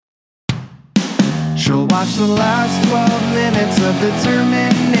She'll watch the last 12 minutes of the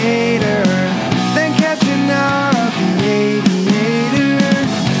Terminator, then catch an hour of the Aviator.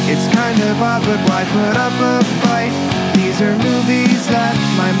 It's kind of odd, but why put up a fight? These are movies that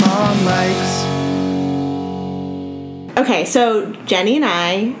my mom likes. Okay, so Jenny and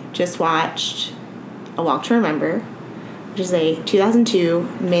I just watched A Walk to Remember, which is a 2002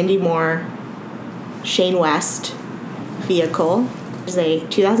 Mandy Moore, Shane West vehicle. It's a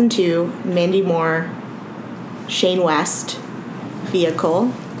 2002 Mandy Moore, Shane West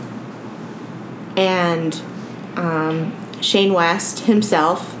vehicle. And Shane West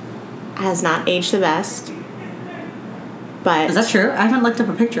himself has not aged the best. But is that true? I haven't looked up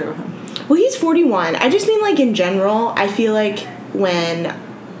a picture of him. Well, he's 41. I just mean, like, in general, I feel like when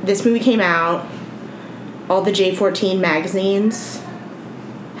this movie came out, all the J14 magazines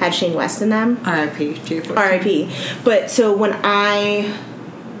had Shane West in them. R.I.P. J14. R.I.P. But so when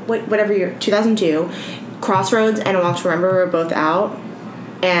whatever year, 2002, Crossroads and A Walk to Remember were both out,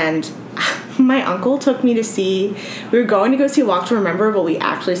 and my uncle took me to see, we were going to go see A Walk to Remember, but we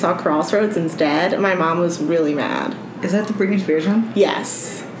actually saw Crossroads instead, and my mom was really mad. Is that the Britney Spears one?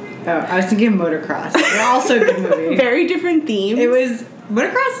 Yes. Oh, I was thinking of Motocross. Also a good movie. Very different themes. It was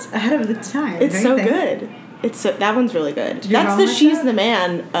Motocross ahead of the time. It's so good. That one's really good. Did your That's mom the like She's that? the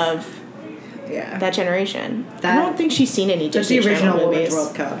Man of that generation. I don't think she's seen any Disney That's the original Channel Women's movies.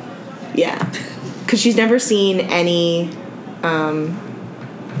 World Cup. Yeah. Because she's never seen any...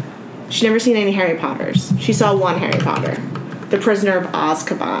 she's never seen any Harry Potters. She saw one Harry Potter. The Prisoner of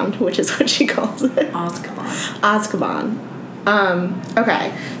Azkaban, which is what she calls it. Azkaban.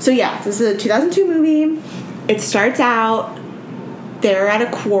 Okay. So yeah, this is a 2002 movie. It starts out, they're at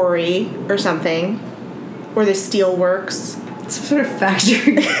a quarry or something, or the steel works. It's some sort of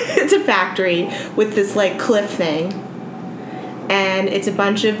factory. It's a factory with this, like, cliff thing. And it's a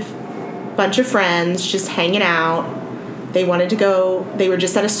bunch of friends just hanging out. They wanted to go, they were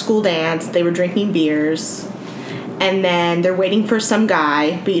just at a school dance, they were drinking beers. And then they're waiting for some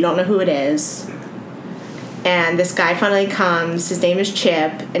guy, but you don't know who it is. And this guy finally comes. His name is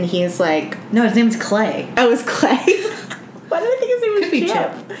Chip, and he is like... No, his name is Clay. Oh, it's Clay? Why did I think his name was Could be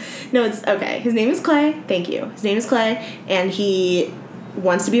Chip? No, it's... Okay, his name is Clay. Thank you. His name is Clay, and he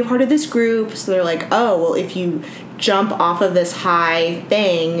wants to be a part of this group. So they're like, oh, well, if you jump off of this high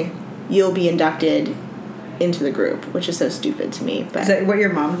thing, you'll be inducted into the group, which is so stupid to me. But is that what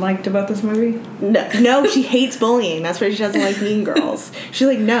your mom liked about this movie? No, she hates bullying. That's why she doesn't like Mean Girls. She's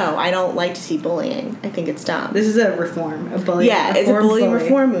like, no, I don't like to see bullying. I think it's dumb. This is a bullying. Yeah, it's a bullying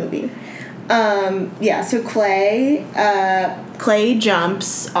reform movie. Yeah, so Clay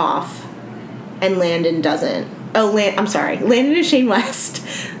jumps off, and Landon doesn't. Oh, I'm sorry. Landon is Shane West.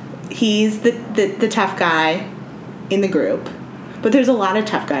 He's the tough guy in the group. But there's a lot of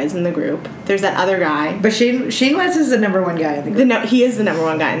tough guys in the group. There's that other guy. But Shane West is the number one guy in the group. He is the number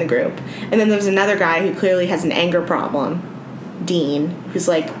one guy in the group. And then there's another guy who clearly has an anger problem, Dean, who's,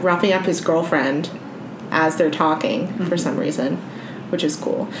 like, roughing up his girlfriend as they're talking for some reason, which is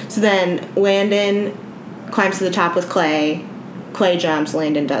cool. So then Landon climbs to the top with Clay. Clay jumps,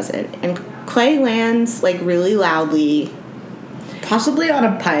 Landon doesn't. And Clay lands, like, really loudly. Possibly on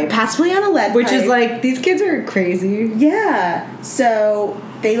a pipe. Possibly on a lead pipe. Which is, like, these kids are crazy. Yeah. So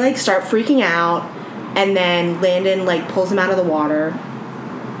they, like, start freaking out, and then Landon, like, pulls him out of the water.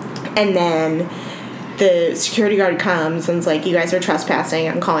 And then the security guard comes and is like, you guys are trespassing,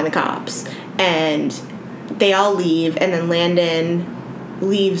 I'm calling the cops. And they all leave, and then Landon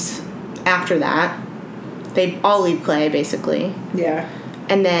leaves after that. They all leave Clay, basically. Yeah.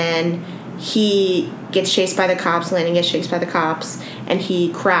 And then he gets chased by the cops, Landon gets chased by the cops, and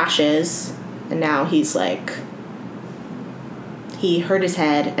he crashes, and now he's, like, he hurt his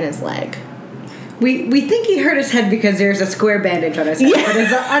head and his leg. We think he hurt his head because there's a square bandage on his head, but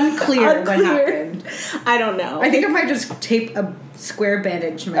it's unclear what happened. I don't know. I think I might just tape a square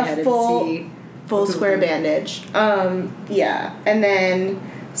bandage to my head and see. Full square bandage. Yeah. And then,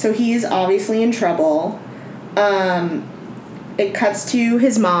 so he's obviously in trouble. It cuts to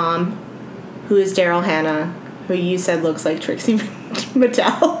his mom, who is Daryl Hannah, who you said looks like Trixie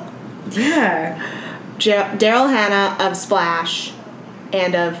Mattel. Yeah. Daryl Hannah of Splash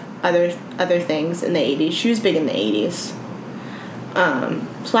and of other things in the 80s. She was big in the 80s.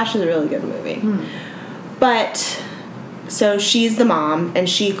 Splash is a really good movie. But, so she's the mom, and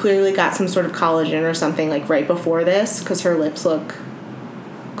she clearly got some sort of collagen or something, like, right before this, because her lips look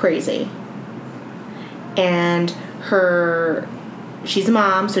crazy. And she's a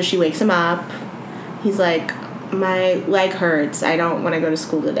mom, so she wakes him up. He's like, my leg hurts. I don't want to go to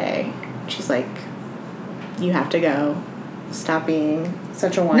school today. She's like, you have to go. Stop being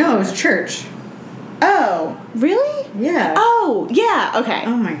such a whiner. No, it was church. Really? Yeah. Oh, yeah, okay.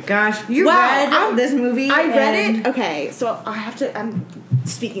 Oh my gosh. You Wow, read this movie? I read and- it. Okay, so I'm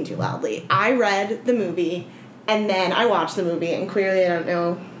speaking too loudly. I read the movie, and then I watched the movie, and clearly I don't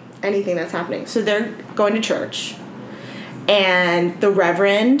know anything that's happening. So they're going to church, and the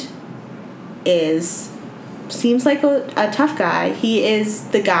Reverend seems like a tough guy. He is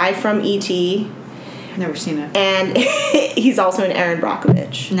the guy from E.T., Never seen it. and he's also an Aaron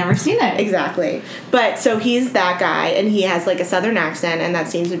Brockovich. Never seen it. Exactly. But so he's that guy, and he has like a southern accent, and that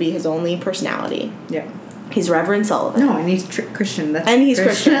seems to be his only personality. Yeah. He's Reverend Sullivan. No, and he's Christian. That's And he's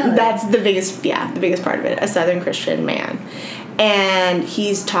Christian. Christianity. That's the biggest part of it. A southern Christian man. And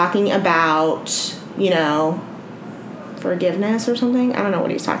he's talking about, forgiveness or something. I don't know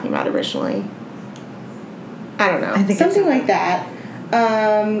what he's talking about originally. I don't know. I think something it's- like that.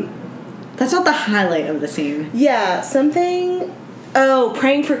 That's not the highlight of the scene. Yeah, something. Oh,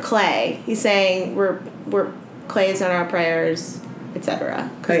 praying for Clay. He's saying we're Clay is in our prayers, etc.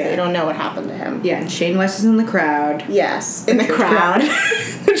 Because they don't know what happened to him. Yeah, and Shane West is in the crowd. Yes, in the church crowd.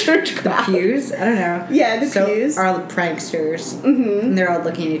 The church The crowd. pews? I don't know. Yeah, the pews. So are the pranksters. Mm-hmm. And they're all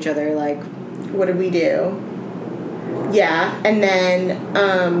looking at each other like, What did we do? Yeah, and then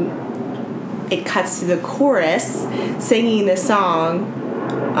it cuts to the chorus singing the song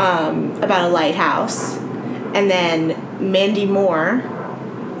about a lighthouse, and then Mandy Moore,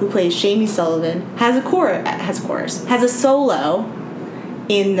 who plays Jamie Sullivan, has a solo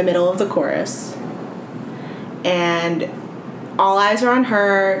in the middle of the chorus, and all eyes are on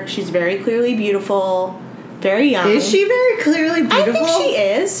her. She's very clearly beautiful, very young. is she very clearly beautiful? I think she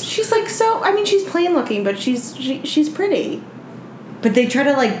is. She's like she's plain looking, but she's pretty. But they try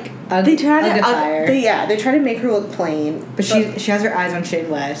to like They try to uglify her. they try to make her look plain. But she has her eyes on Shane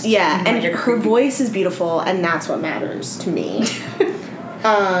West. Yeah, and like her voice is beautiful, and that's what matters to me.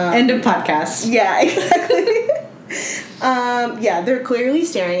 End of podcast. Yeah, exactly. Yeah, they're clearly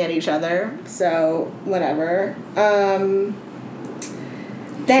staring at each other, so whatever.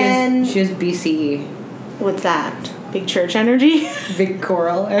 Then She has BCE. what's that? Big church energy? Big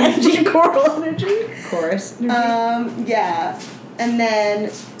choral energy. Big choral energy? Chorus energy. Yeah. And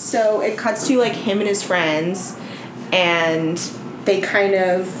then, so it cuts to, like, him and his friends, and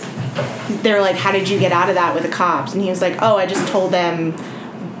they're like, how did you get out of that with the cops? And he was like, oh, I just told them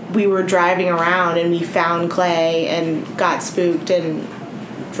we were driving around, and we found Clay, and got spooked, and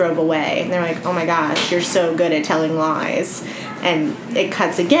drove away. And they're like, oh my gosh, you're so good at telling lies. And it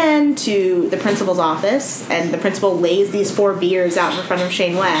cuts again to the principal's office, and the principal lays these 4 beers out in front of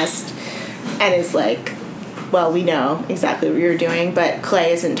Shane West, and is like, well, we know exactly what you're doing, but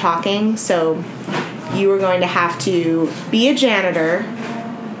Clay isn't talking, so you are going to have to be a janitor,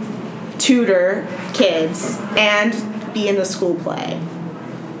 tutor kids, and be in the school play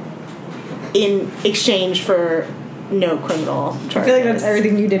in exchange for no criminal charges. I feel like that's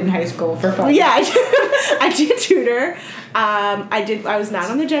everything you did in high school for fun. Yeah, I did tutor. I was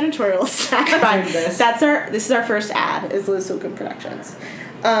not on the janitorial staff. This is our first ad. Is Liz Silken Productions.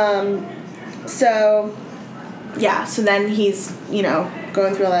 So then he's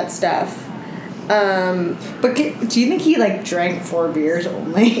going through all that stuff. But do you think he like drank 4 beers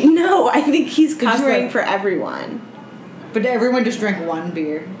only? No, I think he's you covering like- for everyone. But everyone just drank 1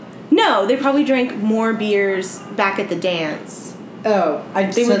 beer. No, they probably drank more beers back at the dance. Oh,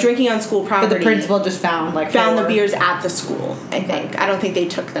 They were drinking on school property. But the principal just found the 4. beers. beers at the school, I think. I don't think they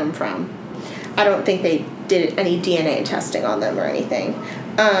took them I don't think they did any DNA testing on them or anything.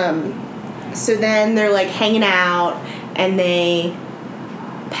 So then they're like hanging out, and they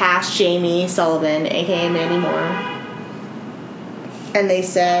pass Jamie Sullivan, aka Mandy Moore, and they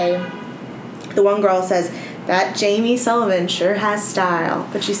say, the one girl says, that Jamie Sullivan sure has style,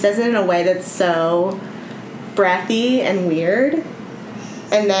 but she says it in a way that's so breathy and weird.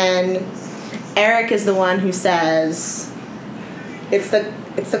 And then Eric is the one who says, it's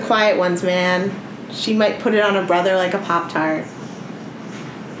the quiet ones, man. She might put it on a brother like a Pop-Tart.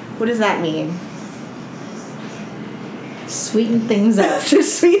 What does that mean? Sweeten things up. To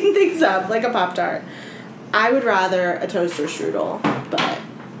sweeten things up like a Pop-Tart. I would rather a toaster strudel, but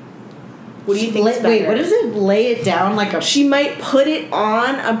what do you think is better? Wait, what is it? Lay it down like a... She might put it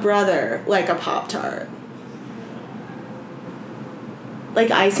on a brother like a Pop-Tart. Like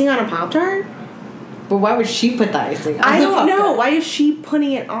icing on a Pop-Tart? But why would she put the icing on I the don't know. Pop-Tart? Why is she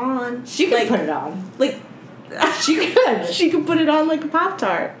putting it on? She could put it on. Like, She could. she could put it on like a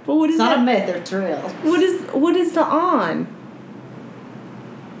Pop-Tart. But what is It's not that? a myth, it's real. What is the on?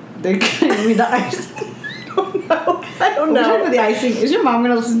 They're giving me the icing. I don't We're talking know. about the icing. Is your mom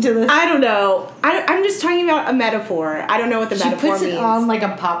gonna listen to this? I don't know. I'm just talking about a metaphor. I don't know what the She metaphor puts means. it on like a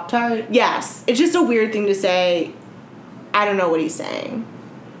Pop-Tart. Yes, it's just a weird thing to say. I don't know what he's saying.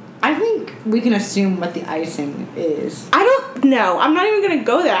 I think we can assume what the icing is. I don't know. I'm not even gonna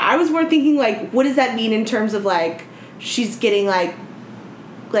go there. I was more thinking like, what does that mean in terms of like, she's getting like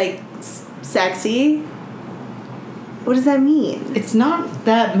sexy? What does that mean? It's not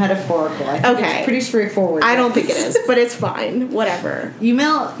that metaphorical. I think Okay. it's pretty straightforward. I don't think it is, but it's fine. Whatever.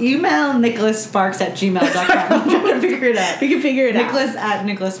 Email nicholassparks@gmail.com. I'm trying to figure it out. We can figure it out.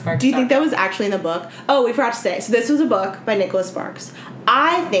 Nicholas@nicholassparks. Do you think that was actually in the book? Oh, we forgot to say. So this was a book by Nicholas Sparks.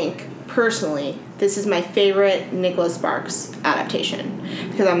 I think, personally, this is my favorite Nicholas Sparks adaptation.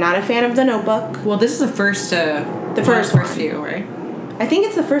 Because I'm not a fan of The Notebook. Well, this is the first. The first one. view, right? I think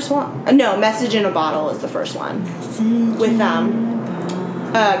it's the first one. No, Message in a Bottle is the first one. With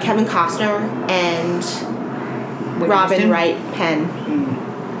Kevin Costner and Robin Wright Penn.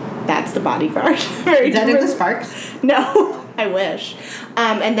 That's the bodyguard. Very Is that different. Nicholas Sparks? No, I wish.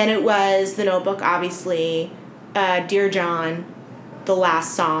 And then it was The Notebook, obviously. Dear John, the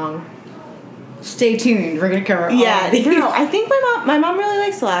last song. Stay tuned. We're gonna cover all Yeah, of these. no, I think my mom really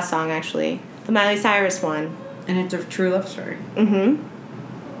likes the last song actually, the Miley Cyrus one. And it's a true love story. Mm-hmm.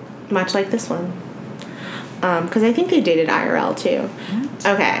 Much like this one. Because I think they dated IRL too. What?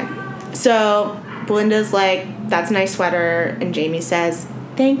 Okay, so Belinda's like, "That's a nice sweater," and Jamie says,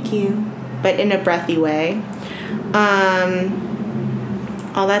 "Thank you," but in a breathy way.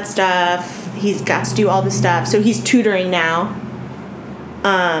 All that stuff. He's got to do all the stuff. So he's tutoring now.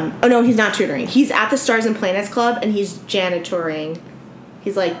 Oh no, he's not tutoring. He's at the Stars and Planets Club and he's janitoring.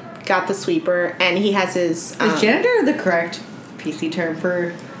 He's like got the sweeper and he has his Is janitor the correct PC term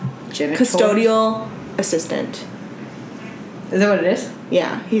for janitor? custodial assistant. Is that what it is?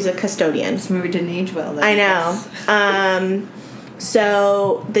 Yeah, he's a custodian. This movie didn't age well. Then, I know.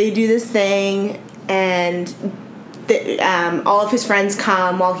 So they do this thing and all of his friends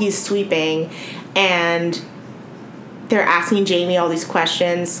come while he's sweeping and they're asking Jamie all these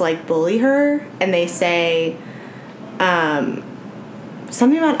questions to like bully her, and they say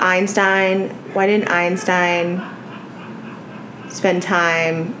something about Einstein. Why didn't Einstein spend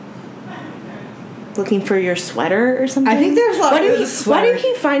time looking for your sweater or something? I think there's a lot of the Why did sweater.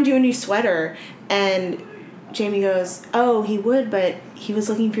 he find you a new sweater? And Jamie goes, "Oh, he would, but he was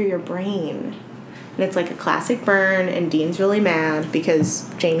looking for your brain." And it's like a classic burn, and Dean's really mad because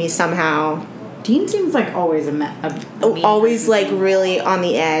Jamie somehow Dean seems like always a mean always person. like really on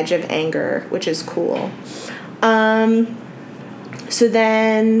the edge of anger, which is cool. So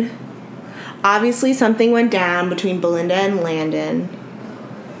then obviously something went down between Belinda and Landon.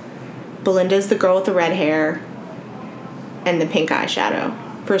 Belinda's the girl with the red hair and the pink eyeshadow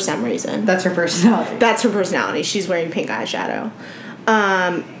for some reason. That's her personality. That's her personality. She's wearing pink eyeshadow.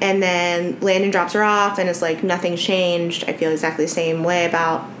 And then Landon drops her off and is like, "Nothing's changed. I feel exactly the same way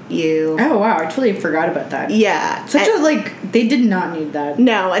about you." Oh wow, I totally forgot about that. Yeah. Such a they did not need that.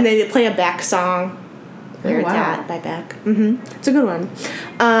 No, and they play a Beck song. Where It's wow. At by Beck. Mm-hmm. It's a good one.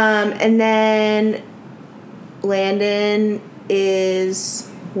 And then Landon is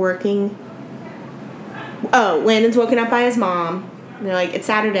working. Oh, Landon's woken up by his mom. And they're like, "It's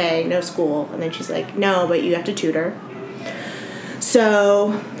Saturday, no school." And then she's like, "No, but you have to tutor."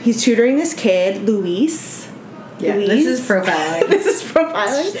 So he's tutoring this kid, Luis. Yeah, Louise. this is profiling. This is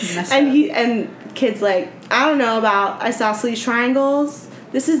profiling. Messed And up. kid's like, "I don't know about isosceles triangles.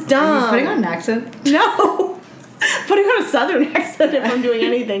 This is dumb." Are you putting on an accent? No. Putting on a southern accent if I'm doing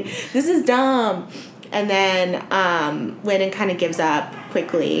anything. This is dumb. And then Landon kind of gives up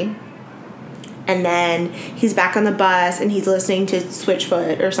quickly. And then he's back on the bus and he's listening to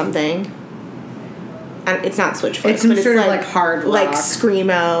Switchfoot or something. And it's not Switchfoot. It's some but sort of like hard rock. like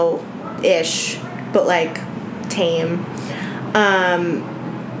screamo-ish, but like tame.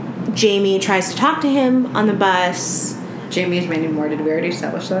 Jamie tries to talk to him on the bus. Jamie's Mandy Moore. Did we already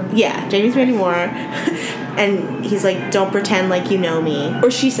establish that? Yeah, Jamie's Mandy Moore. And he's like, "Don't pretend like you know me."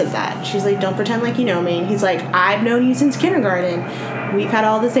 Or she says that. She's like, "Don't pretend like you know me." And he's like, "I've known you since kindergarten. We've had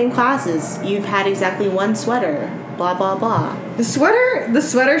all the same classes. You've had exactly one sweater. Blah, blah, blah." The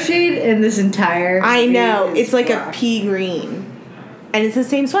sweater shade in this entire I know. movie is It's like rough. a pea green. And it's the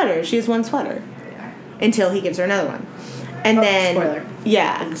same sweater. She has one sweater. Until he gives her another one. And then... spoiler.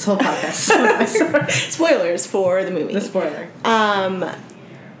 Yeah. This whole podcast. Spoilers for the movie. The spoiler.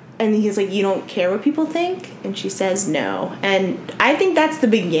 And he's like, "You don't care what people think?" And she says no. And I think that's the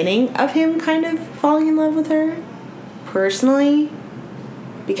beginning of him kind of falling in love with her, personally,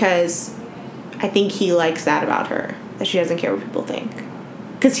 because I think he likes that about her, that she doesn't care what people think.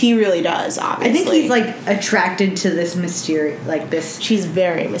 Because he really does, obviously. I think he's, like, attracted to this mysterious, like, this... She's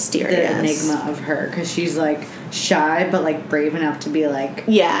very mysterious. The enigma of her, because she's, like, shy, but, like, brave enough to be, like,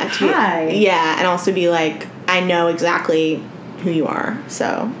 yeah, hi. Yeah, and also be like, I know exactly who you are,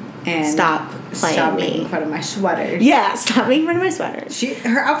 so and stop playing stop me. making fun of my sweaters. Yeah, stop making fun of my sweaters.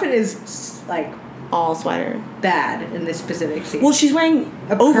 Her outfit is, like... all sweater. Bad in this specific scene. Well, she's wearing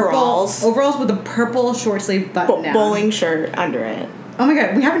overalls. Overalls with a purple short sleeve button down. Bowling shirt under it. Oh my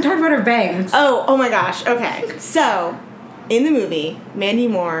god, we haven't talked about her bangs. Oh my gosh. Okay. So, in the movie, Mandy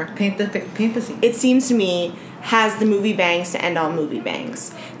Moore... Paint the scene. It seems to me, has the movie bangs to end all movie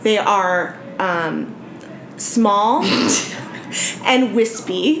bangs. They are small and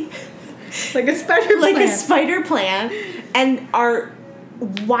wispy. Like a spider plant. Like a spider plant. And are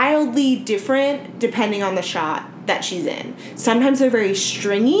wildly different depending on the shot that she's in. Sometimes they're very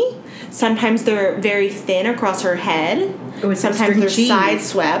stringy. Sometimes they're very thin across her head. Oh, sometimes they're side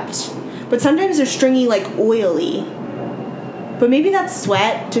swept. But sometimes they're stringy, like oily. But maybe that's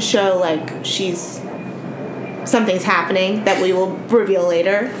sweat to show like something's happening that we will reveal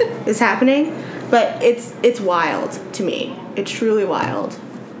later is happening. But it's wild to me. It's truly wild.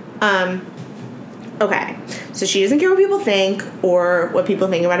 Okay, so she doesn't care what people think or what people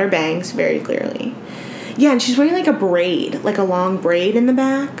think about her bangs very clearly. Yeah, and she's wearing like a braid, like a long braid in the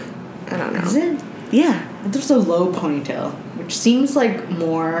back. I don't know. Is it? Yeah. There's a low ponytail, which seems like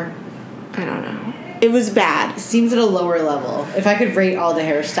more... I don't know. It was bad. Seems at a lower level. If I could rate all the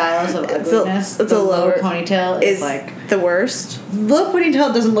hairstyles of ugliness, it's a lower ponytail is like... the worst. Low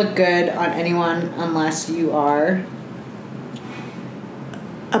ponytail doesn't look good on anyone unless you are...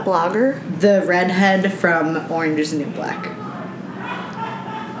 a blogger? The redhead from Orange is the New Black.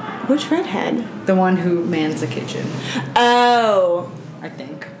 Which redhead? The one who mans the kitchen. Oh. I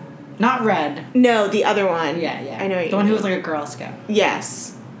think. Not red. No, the other one. Yeah. I know the one who was like a Girl Scout.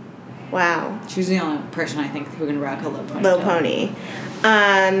 Yes. Wow. She was the only person I think who can rock a low ponytail. Low pony.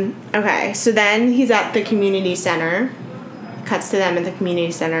 Okay, so then he's at the community center. Cuts to them at the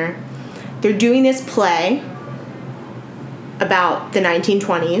community center. They're doing this play about the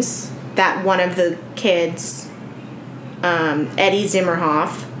 1920s that one of the kids, Eddie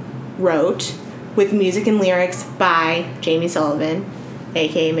Zimmerhoff, wrote with music and lyrics by Jamie Sullivan,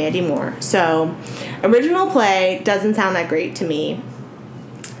 aka Mandy Moore. So, original play doesn't sound that great to me.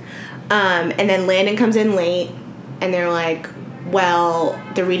 And then Landon comes in late, and they're like, well,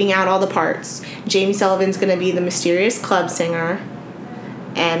 they're reading out all the parts. Jamie Sullivan's going to be the mysterious club singer,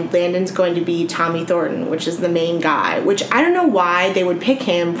 and Landon's going to be Tommy Thornton, which is the main guy, which I don't know why they would pick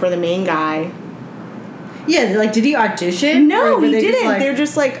him for the main guy. Yeah, like, did he audition? No, he didn't. Like, they're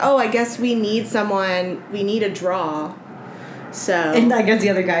just like, oh, I guess we need someone, we need a draw. So. And I guess the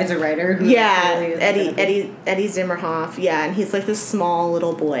other guy's a writer. Who Eddie Zimmerhoff, yeah, and he's like this small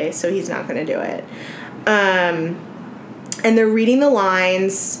little boy, so he's not going to do it. And they're reading the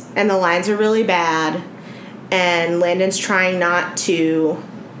lines, and the lines are really bad, and Landon's trying not to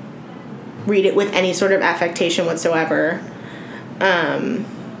read it with any sort of affectation whatsoever.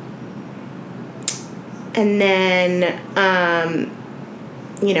 And then,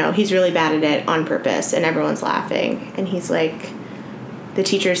 he's really bad at it on purpose, and everyone's laughing. And he's like, the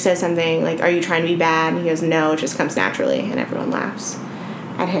teacher says something like, are you trying to be bad? And he goes, no, it just comes naturally. And everyone laughs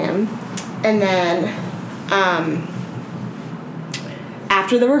at him. And then,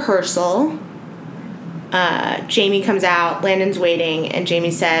 after the rehearsal, Jamie comes out, Landon's waiting, and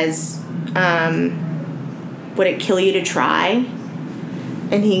Jamie says, would it kill you to try?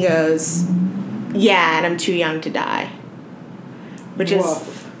 And he goes, yeah, and I'm too young to die. Which is,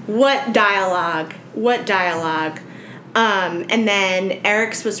 what dialogue. And then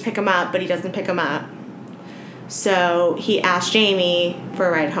Eric's supposed to pick him up, but he doesn't pick him up. So he asks Jamie for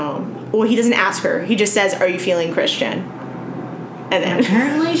a ride home. Well, he doesn't ask her. He just says, are you feeling Christian? And then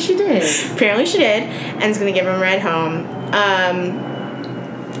apparently she did. And is going to give him a ride home.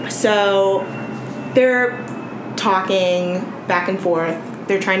 So they're talking back and forth.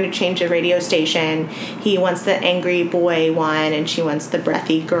 They're trying to change the radio station. He wants the angry boy one, and she wants the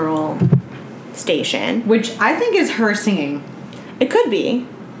breathy girl station. Which I think is her singing. It could be.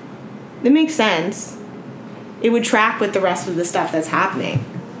 It makes sense. It would track with the rest of the stuff that's happening.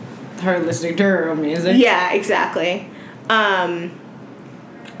 Her listening to her own music. Yeah, exactly. And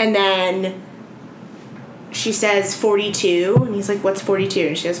then she says 42, and he's like, what's 42?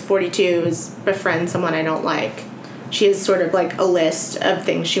 And she says 42 is befriend someone I don't like. She has sort of like a list of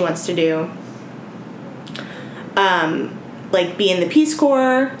things she wants to do. Like be in the Peace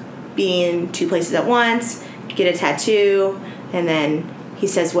Corps, be in 2 places at once, get a tattoo, and then he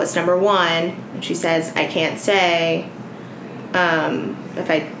says, what's number 1? And she says, I can't say. If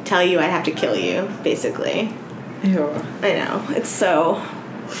I tell you, I'd have to kill you, basically. Ew. I know. It's so...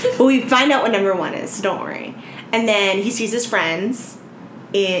 But we find out what number 1 is, so don't worry. And then he sees his friends,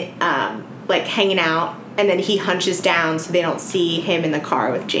 hanging out, and then he hunches down so they don't see him in the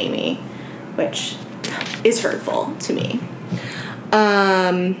car with Jamie, which is hurtful to me.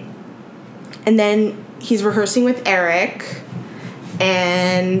 And then he's rehearsing with Eric,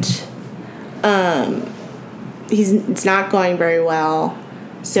 and it's not going very well.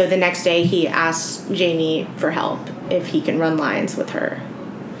 So the next day he asks Jamie for help if he can run lines with her.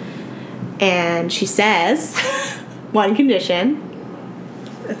 And she says, one condition.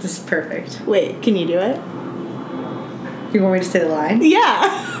 This is perfect. Wait, can you do it? You want me to say the line?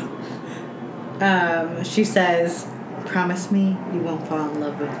 Yeah. She says, promise me you won't fall in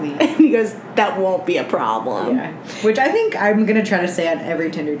love with me. And he goes, that won't be a problem. Yeah. Which I think I'm going to try to say on every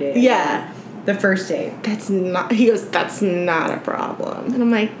Tinder date. Yeah. The first date. He goes, that's not a problem. And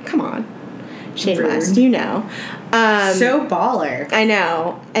I'm like, come on. Shane Rude. West, you know. So baller. I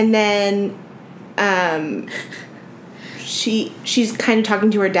know. And then she's kind of talking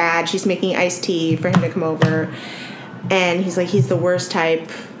to her dad. She's making iced tea for him to come over. And he's like, he's the worst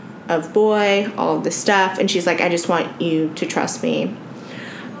type of boy, all of this stuff. And she's like, I just want you to trust me.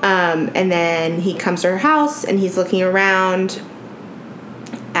 And then he comes to her house, and he's looking around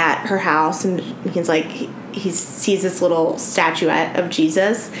at her house, and he's like, he sees this little statuette of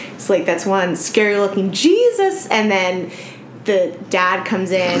Jesus. It's like, that's one scary looking Jesus. And then the dad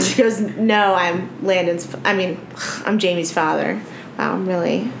comes in. She goes, no, I'm Jamie's father. Wow, I'm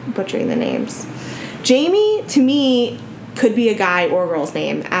really butchering the names. Jamie, to me, could be a guy or girl's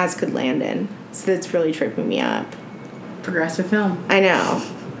name, as could Landon. So that's really tripping me up. Progressive film. I know,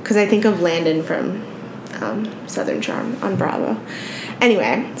 because I think of Landon from Southern Charm on Bravo.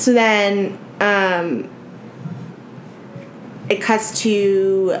 Anyway, so then it cuts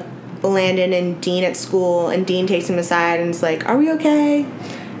to Landon and Dean at school, and Dean takes him aside and is like, are we okay?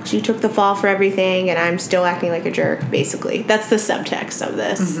 Because you took the fall for everything, and I'm still acting like a jerk, basically. That's the subtext of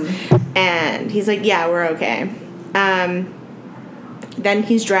this. Mm-hmm. And he's like, yeah, we're okay. Then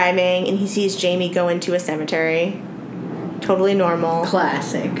he's driving, and he sees Jamie go into a cemetery. Totally normal.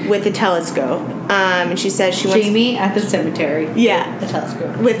 Classic. With a telescope. And she says she wants... Jamie at the cemetery. Yeah. The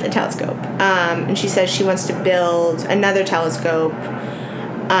telescope. With a telescope. And she says she wants to build another telescope.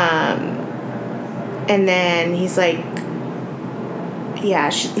 And then he's like...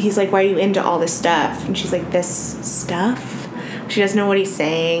 Yeah, he's like, why are you into all this stuff? And she's like, this stuff? She doesn't know what he's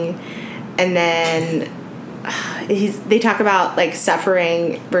saying. And then... they talk about like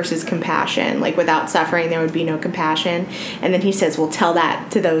suffering versus compassion. Like without suffering there would be no compassion. And then he says, well, tell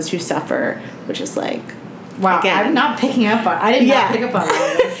that to those who suffer, which is like, wow, again, I'm not picking up on I did not pick up on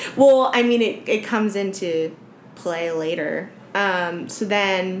that. Well, I mean, it comes into play later. So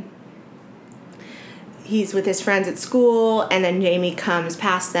then he's with his friends at school, and then Jamie comes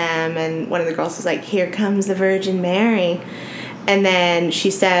past them, and one of the girls is like, here comes the Virgin Mary. And then she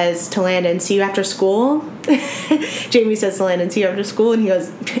says to Landon, see you after school? Jamie says to Landon, see you after school? And he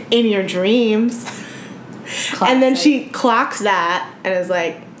goes, in your dreams. Classic. And then she clocks that and is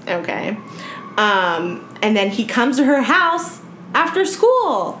like, okay. And then he comes to her house after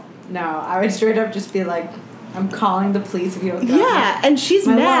school. No, I would straight up just be like, I'm calling the police if you don't go. Yeah, and she's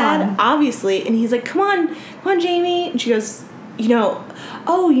mad, obviously. And he's like, come on, Jamie. And she goes,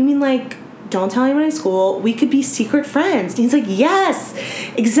 oh, you mean like, don't tell anyone in school. We could be secret friends. And he's like, yes,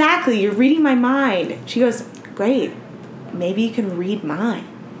 exactly. You're reading my mind. She goes, great. Maybe you can read mine.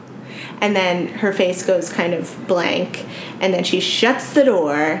 And then her face goes kind of blank. And then she shuts the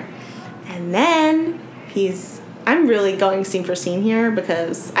door. And then I'm really going scene for scene here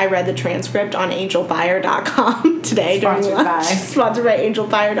because I read the transcript on angelfire.com today during lunch. Sponsored by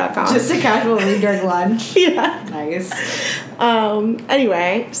angelfire.com. Just a casual read during lunch. Yeah. Nice.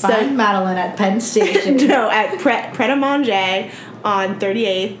 Anyway. Find Madeline at Penn Station. No, at Pret-a-Manger on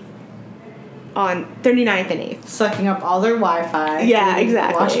 39th and 8th. Sucking up all their Wi-Fi. Yeah,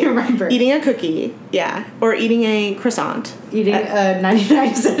 exactly. Watching Remember. Eating a cookie. Yeah. Or eating a croissant. Eating a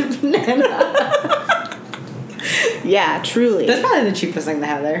 99-cent banana. Yeah, truly. That's probably the cheapest thing they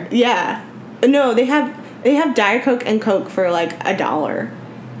have there. Yeah. No, they have Diet Coke and Coke for like $1.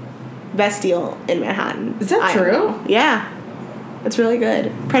 Best deal in Manhattan. Is that true? Yeah. It's really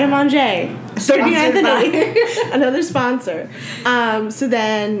good. Pret-a-Manger. 39th and 8th. Another sponsor. So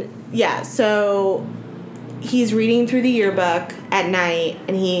then, yeah, so he's reading through the yearbook at night,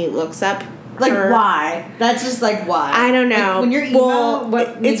 and he looks up like her. Why? That's just like why. I don't know. Like, when you're emo,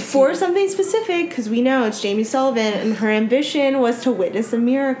 it's for something specific because we know it's Jamie Sullivan, and her ambition was to witness a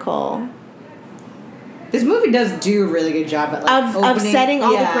miracle. This movie does do a really good job at like of setting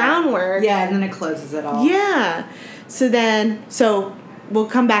all the groundwork. Yeah, and then it closes it all. Yeah. So we'll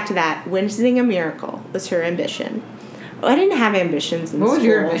come back to that. Witnessing a miracle was her ambition. I didn't have ambitions in school. What was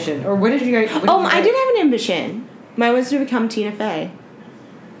your ambition? Or what did you... I did have an ambition. Mine was to become Tina Fey.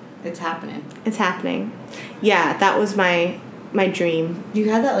 It's happening. It's happening. Yeah, that was my dream.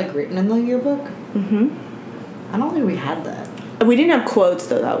 You had that, like, written in the yearbook? Mm-hmm. I don't think we had that. We didn't have quotes,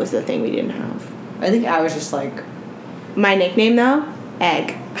 though. That was the thing we didn't have. I think I was just, like... My nickname, though?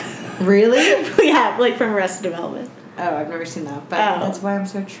 Egg. Really? Yeah, like from Arrested Development. Oh, I've never seen that. But that's why I'm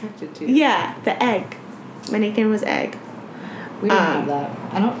so attracted to it. Yeah, the egg. My nickname was Egg. We didn't have that.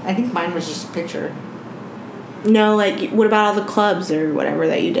 I think mine was just a picture. No, like, what about all the clubs or whatever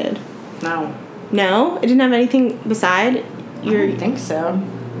that you did? No. No? It didn't have anything beside your... I don't think so.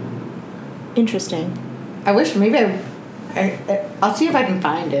 Interesting. I wish maybe I'll see if I can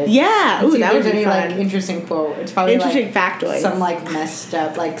find it. Yeah. Ooh, Ooh, that would be any fun. Like interesting quote. It's probably interesting like factoids. Some like messed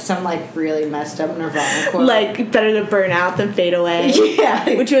up, like some like really messed up Nirvana quote. Like better to burn out than fade away.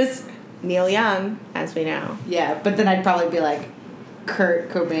 Yeah. Which was Neil Young, as we know. Yeah, but then I'd probably be like Kurt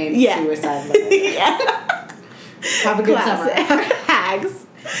Cobain suicide. Yeah. Have a good summer. Hags.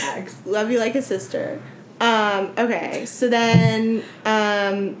 Love you like a sister. Okay, so then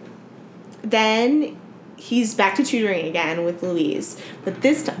he's back to tutoring again with Louise. But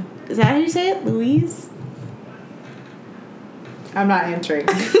this time, is that how you say it? Louise? I'm not answering.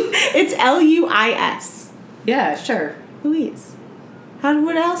 It's Luis. Yeah, sure. Louise.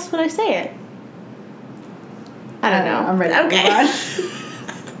 What else would I say it? I don't know. I'm ready. Okay.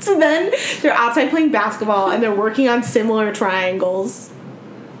 So then they're outside playing basketball and they're working on similar triangles.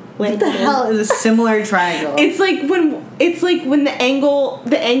 What the hell is a similar triangle? It's like when the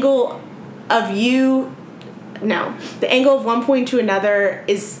angle of you, no, the angle of one point to another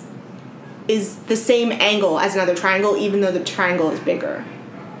is the same angle as another triangle, even though the triangle is bigger.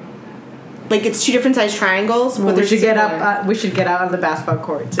 Like it's two different sized triangles, but we should get up. We should get out on the basketball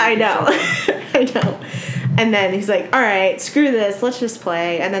court. I know, I know. And then he's like, all right, screw this, let's just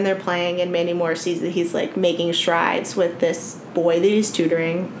play. And then they're playing, and Mandy Moore sees that he's, like, making strides with this boy that he's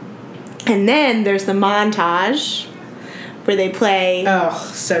tutoring. And then there's the montage where they play... Oh,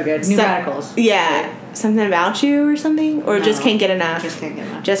 so good. New Radicals. Yeah. Right. Something About You or something? Or Just Can't Get Enough? Just Can't Get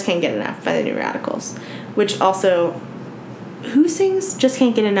Enough. Just Can't Get Enough by the New Radicals. Which also... Who sings Just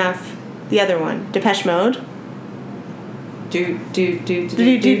Can't Get Enough? The other one. Depeche Mode? Do.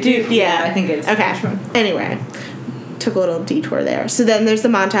 Yeah, I think it's okay. Anyway, took a little detour there. So then there's the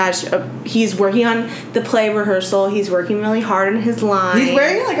montage. He's working on the play rehearsal. He's working really hard on his line. He's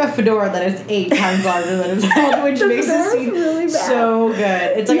wearing like a fedora that is 8 times larger than his head, which makes the scene really so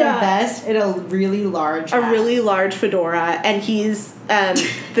good. It's like a vest and a really large hat. A really large fedora, and he's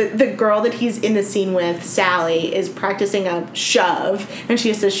the girl that he's in the scene with, Sally, is practicing a shove, and she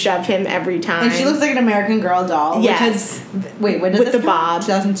has to shove him every time. And she looks like an American Girl doll. Yes. Wait, when did with this the bob?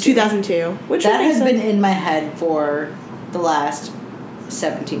 2002. Which that has been in my head for the last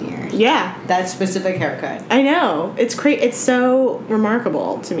 17 years. Yeah. That specific haircut. I know. It's it's so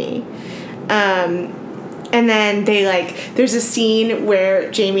remarkable to me. And then there's a scene where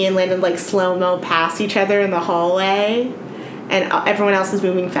Jamie and Landon slow-mo pass each other in the hallway, and everyone else is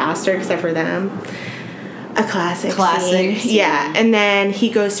moving faster except for them. A classic scene. Yeah. And then he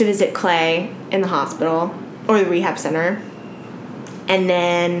goes to visit Clay in the hospital or the rehab center. And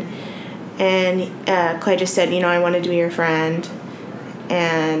then Clay just said, I wanted to be your friend.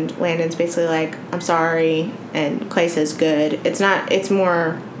 And Landon's basically like, I'm sorry. And Clay says, good. It's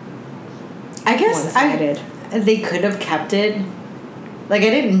more I guess one-sided. They could have kept it. Like, I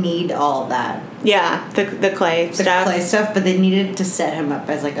didn't need all of that. Yeah, the Clay stuff. The Clay stuff, but they needed to set him up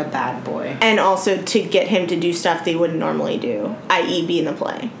as, a bad boy. And also to get him to do stuff they wouldn't normally do, i.e. be in the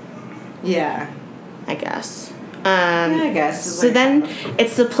play. Yeah. I guess. Yeah, I guess. So then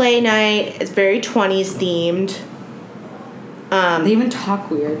it's the play night. It's very 20s themed. They even talk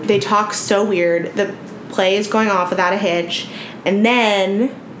weird. They talk so weird. The play is going off without a hitch. And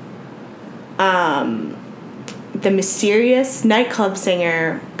then the mysterious nightclub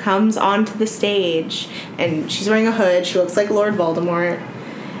singer comes onto the stage, and she's wearing a hood. She looks like Lord Voldemort.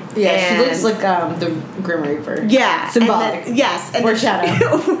 Yeah, she looks like the Grim Reaper. Yeah. Symbolic. Yes. And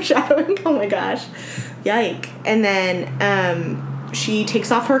foreshadowing. Oh my gosh. Yike. And then she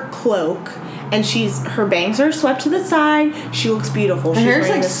takes off her cloak, and her bangs are swept to the side. She looks beautiful. Her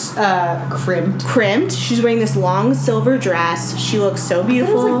hair's crimped. Crimped. She's wearing this long silver dress. She looks so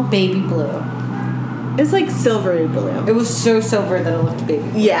beautiful. It was baby blue. It's silvery blue. It was so silver that it looked baby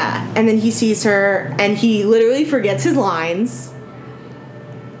blue. Yeah. And then he sees her, and he literally forgets his lines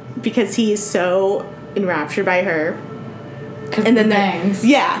because he is so enraptured by her. And then bangs.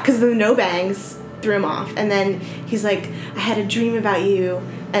 Yeah, because the no bangs threw him off. And then he's like, I had a dream about you.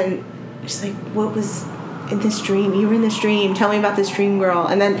 And she's like, what was in this dream? You were in this dream. Tell me about this dream, girl.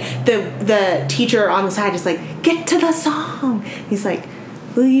 And then the teacher on the side is like, get to the song. He's like,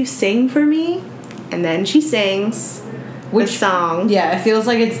 will you sing for me? And then she sings the song. Yeah, it feels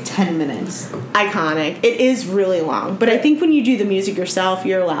like it's 10 minutes. Iconic. It is really long. But I think when you do the music yourself,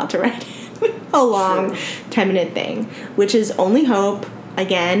 you're allowed to write a long 10-minute thing, which is Only Hope.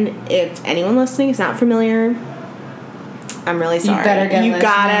 Again, if anyone listening is not familiar, I'm really sorry. You better get You listening.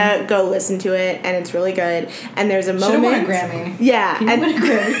 gotta go listen to it, and it's really good. And there's a moment. Should've won a Grammy. Yeah. Can you win a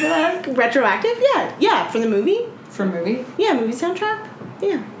Grammy for that? Retroactive? Yeah, for the movie. For a movie? Yeah, movie soundtrack.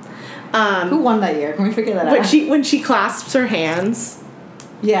 Yeah. Who won that year? Can we figure that out? When she clasps her hands.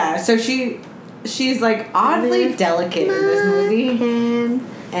 Yeah, so she's like oddly delicate in this movie.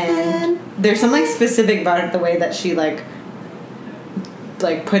 And there's something specific about it, the way that she like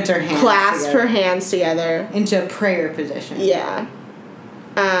puts her hands Clasp together her hands together. into a prayer position. Yeah.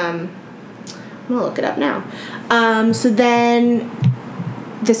 I'm gonna look it up now. So then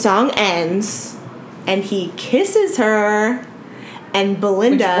the song ends and he kisses her, and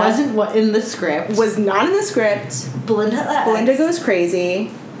Belinda, which wasn't what in the script. was not in the script. Belinda goes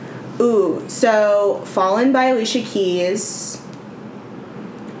crazy. Ooh, so Fallen by Alicia Keys.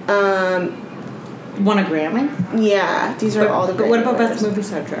 Won a Grammy? Yeah, these are all the But what Grammy about winners. Best Movie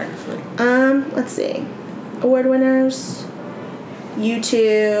Soundtrack? Let's see. Award winners.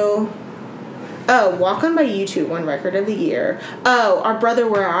 U2. Oh, Walk On by U2 won Record of the Year. Oh, Our Brother,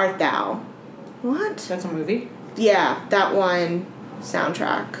 Where Art Thou? What? That's a movie? Yeah, that one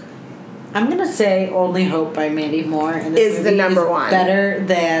soundtrack. I'm gonna say Only Hope by Mandy Moore and this Is the movie number is one. better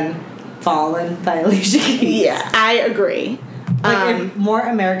than Fallen by Alicia Keys. Yeah, I agree. Like if more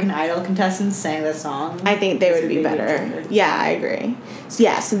American Idol contestants sang this song, I think they would be better. Yeah, I agree.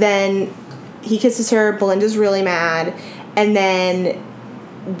 So then he kisses her, Belinda's really mad, and then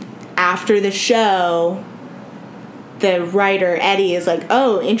after the show, the writer, Eddie, is like,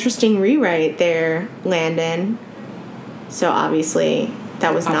 oh, interesting rewrite there, Landon. So obviously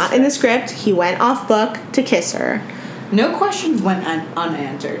that was not in the script. He went off book to kiss her. No questions went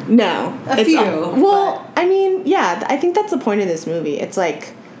unanswered. No. A few. Well, I mean, yeah, I think that's the point of this movie. It's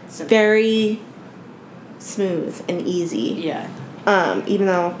like very smooth and easy. Yeah. Even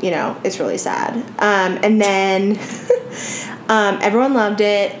though, it's really sad. And then everyone loved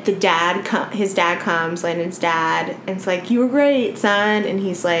it. His dad comes, Landon's dad, and it's like, you were great, son. And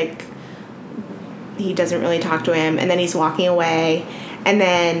he's like, he doesn't really talk to him. And then he's walking away. And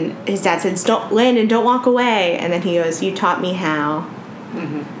then his dad says, Landon, don't walk away. And then he goes, you taught me how.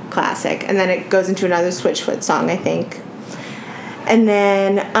 Mm-hmm. Classic. And then it goes into another Switchfoot song, I think. And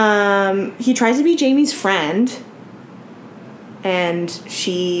then he tries to be Jamie's friend. And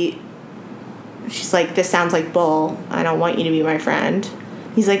she's like, this sounds like bull. I don't want you to be my friend.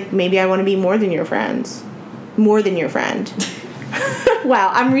 He's like, maybe I want to be more than your friends. More than your friend. Wow,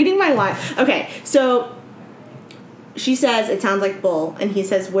 I'm reading my line. Okay, so she says, it sounds like bull. And he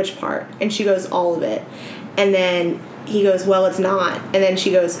says, which part? And she goes, all of it. And then he goes, well, it's not. And then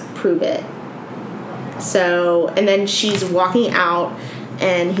she goes, prove it. So, and then she's walking out.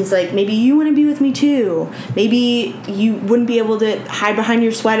 And he's like, maybe you want to be with me too. Maybe you wouldn't be able to hide behind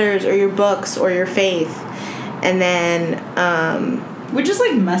your sweaters or your books or your faith. And then, which is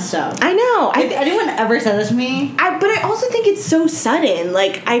like messed up. I know. If anyone ever said this to me, but I also think it's so sudden.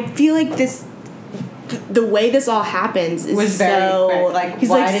 Like, I feel like the way this all happens is was very so like he's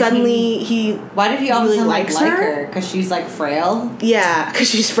like suddenly why did he all of a really sudden likes like her? her? Because she's like frail. Yeah, because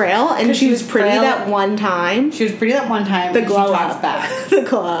she's frail and she was pretty frail. that one time. She was pretty that one time. The glow she up, talks back. the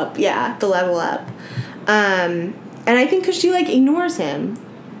glow up, yeah, the level up. And I think because she like ignores him,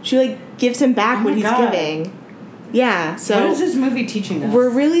 she like gives him back what he's giving. Yeah, so what is this movie teaching us? We're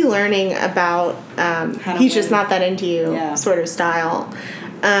really learning about he's just not that into you sort of style.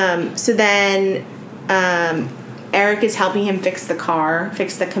 So then Eric is helping him fix the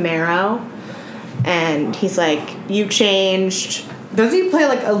Camaro, and he's like, you changed. Does he play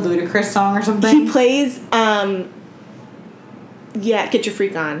like a Ludacris song or something? He plays Get Your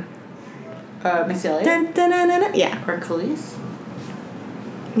Freak On. Missy Elliott? Dun, dun, dun, dun, dun. Yeah. Or Khalees?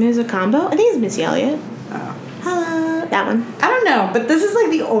 There's a combo? I think it's Missy Elliott. Oh. Hello. That one. I don't know, but this is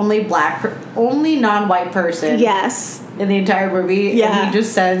like the only non-white person. Yes. In the entire movie. Yeah. And he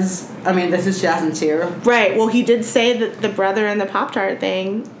just says, I mean, this is 2002. Right. Well, he did say that the brother and the Pop-Tart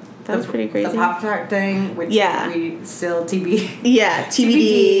thing. That was pretty crazy. The Pop-Tart thing, which we still TBD. Yeah,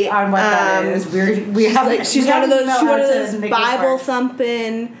 TBD on what that is. We have like she's one of those Bible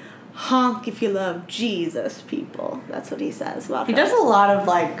thumping, honk if you love Jesus, people. That's what he says about He her. does a lot of,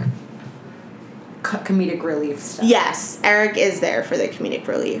 like, comedic relief stuff. Yes, Eric is there for the comedic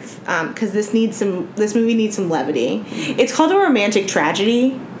relief. Because this movie needs some levity. It's called a romantic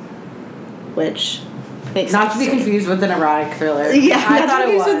tragedy, which makes Not to sense be confused with an erotic thriller. Yeah, I thought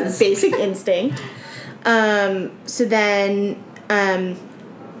it was. With Basic Instinct. So then,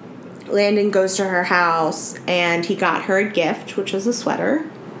 Landon goes to her house, and he got her a gift, which was a sweater,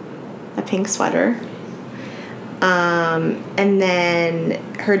 a pink sweater. And then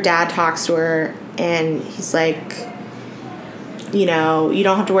her dad talks to her, and he's like, you know, you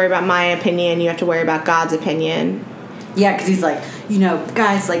don't have to worry about my opinion, you have to worry about God's opinion. Yeah, because he's like, you know,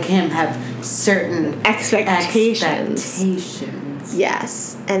 guys like him have certain Expectations.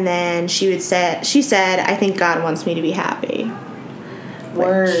 Yes. And then she said, I think God wants me to be happy.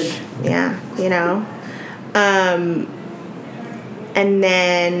 Word. Which, yeah, you know. And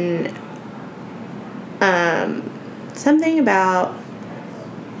then something about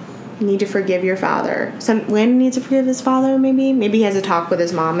you need to forgive your father. Landon needs to forgive his father, maybe. Maybe he has a talk with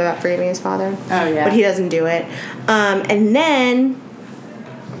his mom about forgiving his father. Oh, yeah. But he doesn't do it. And then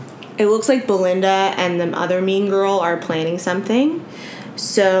it looks like Belinda and the other mean girl are planning something.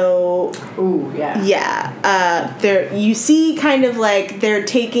 So, ooh, yeah. Yeah. You see kind of like they're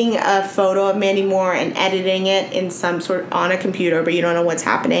taking a photo of Mandy Moore and editing it in some sort on a computer, but you don't know what's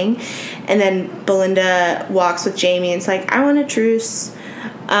happening. And then Belinda walks with Jamie and it's like, I want a truce.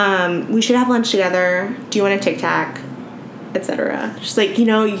 We should have lunch together. Do you want a Tic Tac? Etc. She's like, you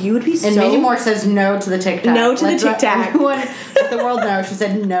know, you would be so... And Mandy Moore says no to the Tic Tac. No to the Tic Tac. Everyone, let the world know. She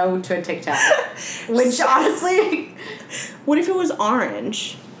said no to a Tic Tac. Which, honestly... What if it was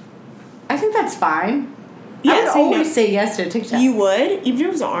orange? I think that's fine. Yeah, I would always say yes to a Tic Tac. You would? Even if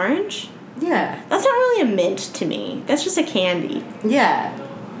it was orange? Yeah. That's not really a mint to me. That's just a candy. Yeah.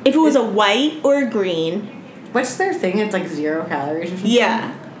 If it was a white or a green... What's their thing? It's like 0 calories or something?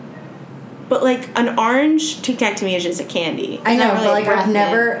 Yeah. But, like, an orange Tic Tac to me is just a candy. It's I know, not really but, like, I've breath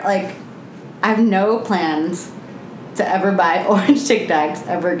never, mint. like... I have no plans to ever buy orange Tic Tacs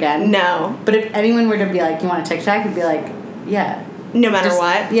ever again. No. But if anyone were to be like, you want a Tic Tac? I'd be like, yeah. No matter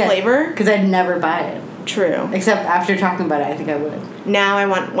what? Yeah, Flavor? Because I'd never buy it. True. Except after talking about it, I think I would. Now I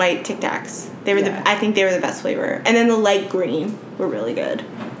want white Tic Tacs. I think they were the best flavor. And then the light green were really good.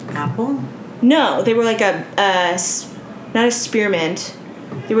 Apple? No, they were like not a spearmint.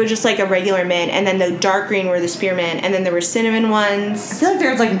 They were just like a regular mint, and then the dark green were the spearmint, and then there were cinnamon I ones. feel like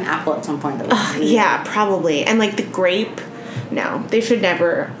there was like an apple at some point that was sweet. Yeah, probably. And like the grape. No, they should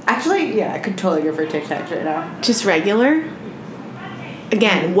never. Actually, yeah, I could totally go for Tic Tacs right now. Just regular?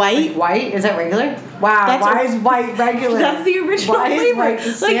 Again, white? Like white? Is that regular? Wow, why is white regular? That's the original why flavor. Is white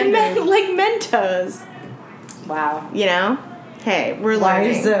the standard? Like Mentos. Wow. You know? Hey, we're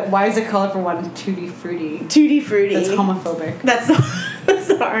learning. Why is the colorful one Tutti Frutti? Tutti Frutti. That's homophobic. That's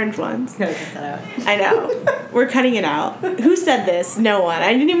the orange ones. Gotta cut that out. I know. We're cutting it out. Who said this? No one.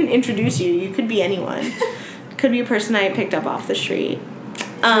 I didn't even introduce you. You could be anyone. Could be a person I picked up off the street.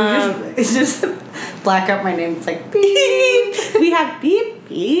 It's just black out my name. It's like beep. We have beep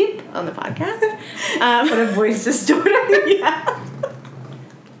beep on the podcast. What a voice distorter. Yeah.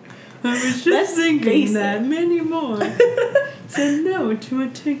 I was just thinking that many more said no to a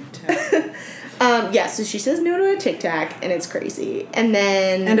Tic Tac. Yeah, so she says no to a Tic Tac, and it's crazy. And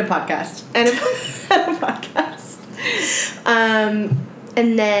then... And a podcast. And a podcast.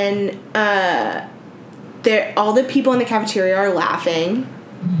 And then all the people in the cafeteria are laughing,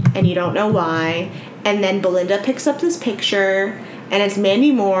 and you don't know why. And then Belinda picks up this picture, and it's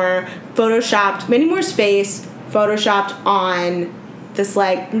Mandy Moore, Mandy Moore's face, photoshopped on this,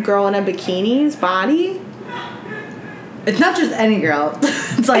 like, girl in a bikini's body. It's not just any girl.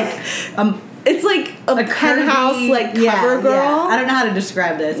 It's like it's like a penthouse curvy, like cover girl. Yeah. I don't know how to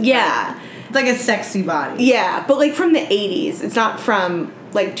describe this. Yeah. It's like a sexy body. Yeah, but like from the 80s. It's not from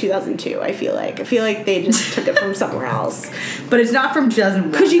like 2002, I feel like. I feel like they just took it from somewhere else. But it's not from 2001.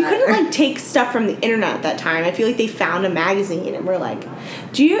 Because you couldn't like take stuff from the internet at that time. I feel like they found a magazine and were like,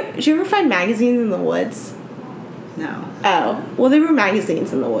 do you ever find magazines in the woods? No. Oh. Well, there were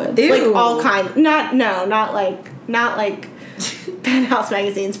magazines in the woods. Ew. Like all kinds. Not like penthouse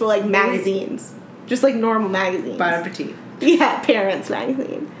magazines, but like magazines. Just like normal magazines. Bon appetit. Yeah, Parents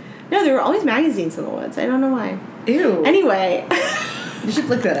magazine. No, there were always magazines in the woods. I don't know why. Ew. Anyway. You should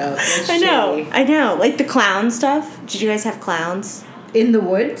look that up. That's I shady. know. Like the clown stuff. Did you guys have clowns? In the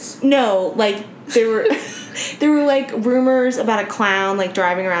woods? No, like there were like rumors about a clown like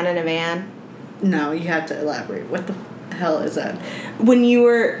driving around in a van. No, you have to elaborate. What the hell is that? When we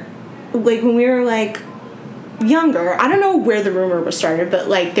were like younger. I don't know where the rumor was started, but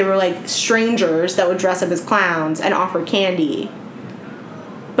like there were like strangers that would dress up as clowns and offer candy.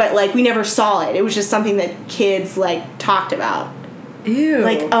 But like we never saw it. It was just something that kids like talked about. Ew.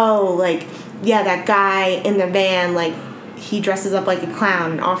 Like, oh, like, yeah, that guy in the van, like, he dresses up like a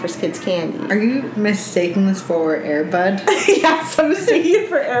clown and offers kids candy. Are you mistaking this for Air Bud? Yes, I'm mistaking it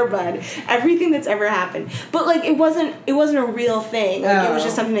for Air Bud. Everything that's ever happened. But like it wasn't a real thing. Like it was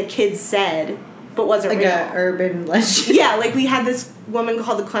just something that kids said, but wasn't like real. Like a urban legend. Yeah, like we had this woman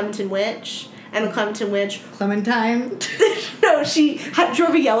called the Clementine Witch, and the Clementine Witch Clementine? No, she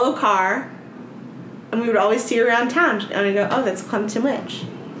drove a yellow car, and we would always see her around town, and we'd go, oh, that's Clementine Witch.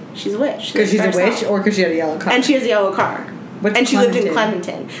 She's a witch. Because she's a witch, or because she had a yellow car? And she has a yellow car. What's and she lived in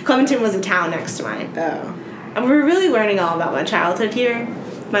Clementine? Clementon. Clementon was a town next to mine. Oh. And we're really learning all about my childhood here.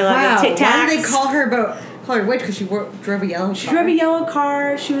 My love of Tic Tacs. Why did they call her a witch? Because she drove a yellow car? She drove a yellow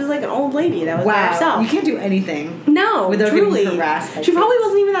car. She was like an old lady that was by herself. You can't do anything. No, without truly. getting harassed by She probably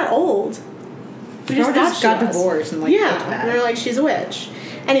wasn't even that old. She just got divorced and like yeah, and they're like, she's a witch.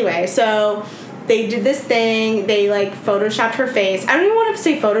 Anyway, so they did this thing. They like photoshopped her face. I don't even want to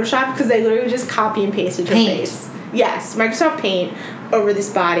say Photoshop because they literally just copy and pasted her face. Yes, Microsoft Paint over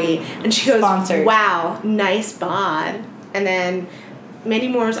this body, and she goes, Sponsored. "Wow, nice bod." And then Mandy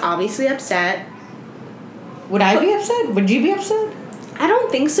Moore is obviously upset. Would I be upset? Would you be upset? I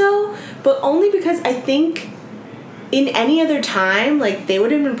don't think so, but only because I think in any other time, like, they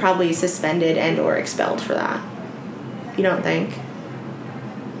would have been probably suspended and or expelled for that. You don't think?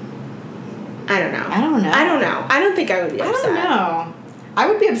 I don't know. I don't know. I don't think I would be upset. I don't know. I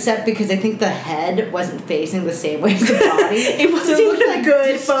would be upset because I think the head wasn't facing the same way as the body. It wasn't so it looked even a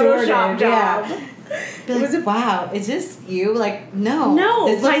good distorted. Photoshop job. Yeah. It was wow, is this you? Like, no. No,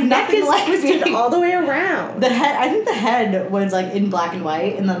 this my looks neck nothing is like twisted me. all the way around. The head, I think the head was like in black and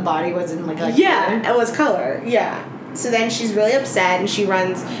white, and the body was in like yeah, color. it was color. Yeah. So then she's really upset, and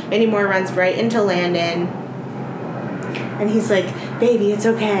Mandy Moore runs right into Landon, and he's like, "Baby, it's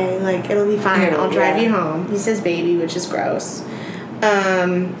okay. Like, it'll be fine. I'll drive you home." He says "baby," which is gross.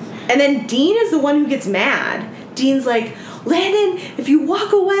 And then Dean is the one who gets mad. Dean's like, "Landon, if you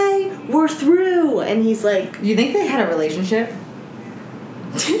walk away, we're through." And he's like, You think they had a relationship?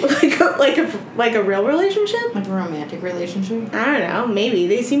 like a real relationship? Like a romantic relationship? I don't know. Maybe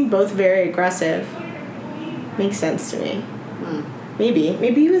they seem both very aggressive. Makes sense to me. Maybe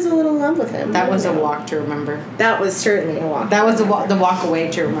he was a little in love with him. That was a walk to remember. That was certainly a walk. That was the walk away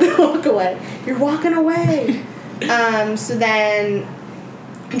to remember. Walk away. You're walking away. So then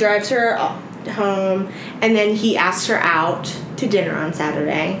drives her home, and then he asks her out to dinner on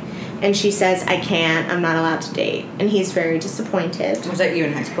Saturday, and she says, "I can't. I'm not allowed to date." And he's very disappointed. Was that you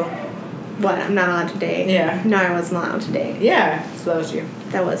in high school? What? I'm not allowed to date? Yeah. No, I wasn't allowed to date. Yeah, so that was you.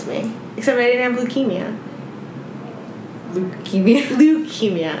 That was me. Except I didn't have leukemia.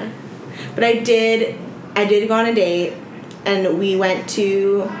 Leukemia. But I did go on a date, and we went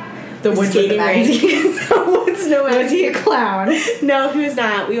to the woods skating rink. Was he a clown? No, he was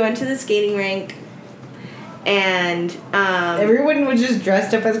not. We went to the skating rink, and everyone was just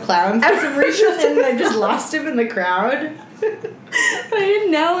dressed up as clowns for some reason, and I just lost him in the crowd. But I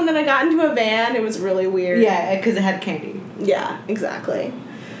didn't know, and then I got into a van. It was really weird. Yeah, because it had candy. Yeah, exactly.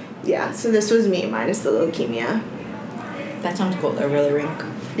 Yeah, so this was me minus the leukemia. That sounds cool, though, really rink.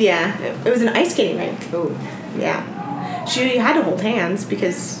 Yeah, it was an ice skating rink. Oh. Yeah. She had to hold hands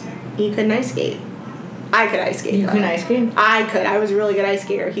because he couldn't ice skate. I could ice skate. You couldn't ice skate? I could. I was a really good ice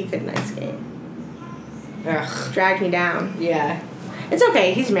skater. He couldn't ice skate. Ugh. Dragged me down. Yeah. It's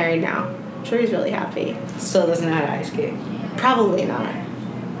okay. He's married now. I'm sure he's really happy. Still doesn't know how to ice skate. Probably not.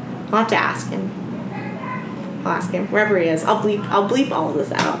 I'll have to ask him. I'll ask him. Wherever he is. I'll bleep all of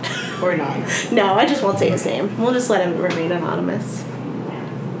this out. Or not. No, I just won't say his name. We'll just let him remain anonymous.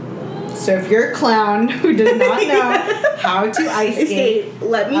 So if you're a clown who does not know how to ice skate,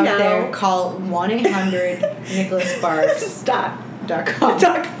 let me out know. There, call 1-800-Nicholas-Sparks. .com.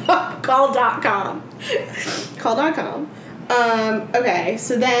 Call.com. Call.com. Okay,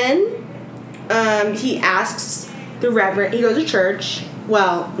 so then he asks the Reverend, he goes to church.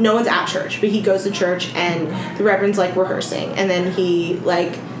 Well, no one's at church, but he goes to church, and the Reverend's, like, rehearsing. And then he,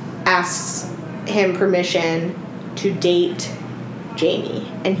 like, asks him permission to date Jamie.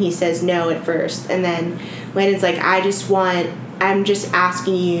 And he says no at first. And then Landon's like, I'm just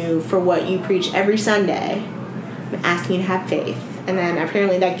asking you for what you preach every Sunday. I'm asking you to have faith. And then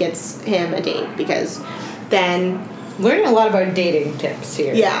apparently that gets him a date, because then... Learning a lot about dating tips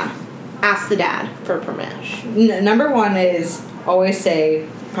here. Yeah. Ask the dad for permission. Number one is always say,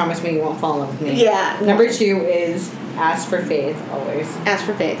 promise me you won't fall in love with me. Yeah. Number two is ask for faith always. Ask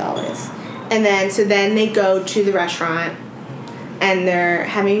for faith always. And then they go to the restaurant, and they're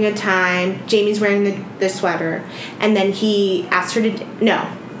having a good time. Jamie's wearing the sweater, and then he asks her to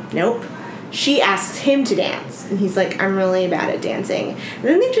nope. She asks him to dance, and he's like, I'm really bad at dancing. And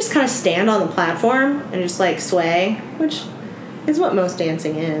then they just kind of stand on the platform and just like sway, which is what most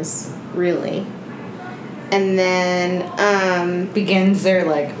dancing is, really. And then begins their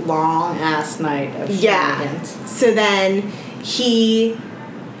like long ass night of shenanigans. So then he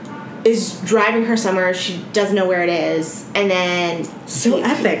is driving her somewhere. She doesn't know where it is, and then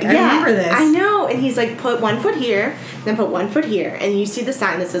epic. I remember this. I know. And he's like, put one foot here, then put one foot here, and you see the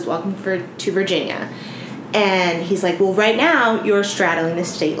sign that says "Welcome to Virginia." And he's like, well, right now you're straddling the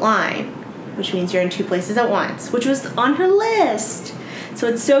state line, which means you're in two places at once, which was on her list. So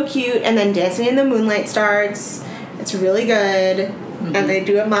it's so cute. And then Dancing in the Moonlight starts. It's really good, and they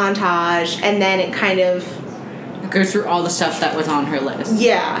do a montage, and then it kind of goes through all the stuff that was on her list.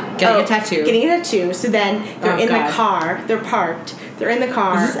 Yeah. Getting a tattoo. Getting a tattoo. So then they're in the car. They're parked. They're in the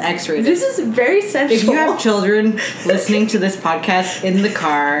car. This is X-rated. This is very sensual. If you have children listening to this podcast in the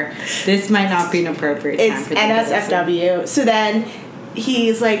car, this might not be an appropriate time for them to listen. NSFW. So then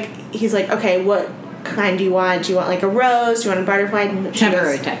he's like, okay, what kind do you want? Do you want like a rose? Do you want a butterfly?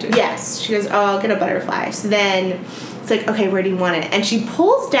 Temporary tattoo. Yes. She goes, oh, I'll get a butterfly. So then it's like, okay, where do you want it? And she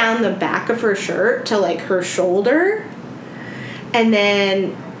pulls down the back of her shirt to like her shoulder, and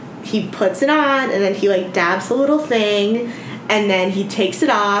then he puts it on, and then he like dabs the little thing, and then he takes it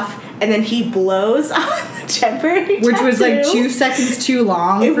off, and then he blows on the temporary Which tattoo. was like 2 seconds too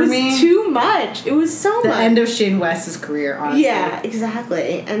long for me. It was too much. It was so much. The end of Shane West's career, honestly. Yeah,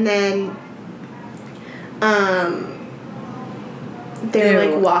 exactly. And then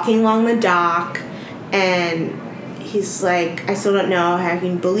they're like walking along the dock, and he's like, I still don't know how I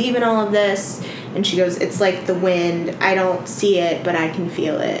can believe in all of this. And she goes, it's like the wind. I don't see it, but I can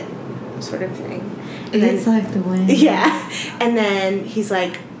feel it, sort of thing. And it's like the wind. Yeah. And then he's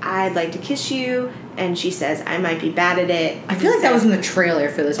like, I'd like to kiss you. And she says, I might be bad at it. I feel like that was in the trailer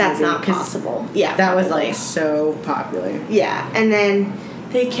for this That's movie. not possible. Yeah. That was probably. like so popular. Yeah. And then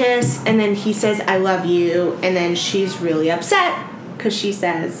they kiss, and then he says, I love you. And then she's really upset because she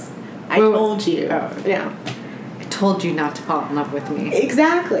says, I told you. Oh. Yeah. I told you not to fall in love with me.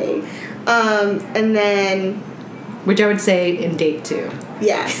 Exactly. And then... Which I would say in Date 2.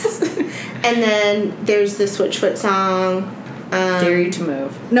 Yes. And then there's the Switchfoot song. Dare You to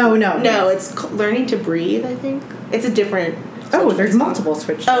Move. No. No, it's Learning to Breathe, I think. It's a different... Oh, there's multiple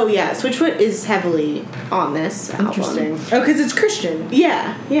Switchfoot. Oh, yeah. Switchfoot is heavily on this album. Interesting. Oh, because it's Christian.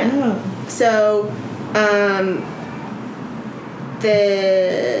 Yeah. Oh. So,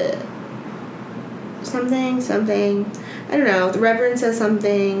 the... Something. I don't know. The Reverend says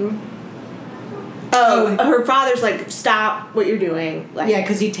something... Oh, her father's like, stop what you're doing. Like, Yeah,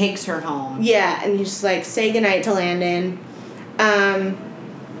 because he takes her home. Yeah, and he's just like, say goodnight to Landon. And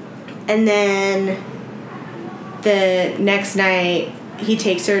then the next night, he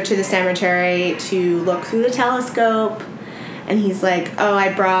takes her to the cemetery to look through the telescope. And he's like, oh,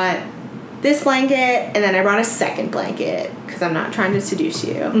 I brought this blanket, and then I brought a second blanket, because I'm not trying to seduce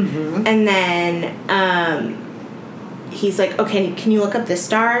you. Mm-hmm. And then he's like, okay, can you look up this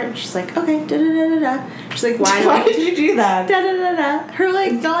star? And she's like, okay, da-da-da-da-da. She's like, why did you do that? Da-da-da-da. Her,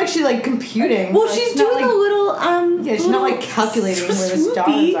 like... It's not like she's, like, computing. Well, like, she's doing a little, Yeah, she's not, like, calculating where the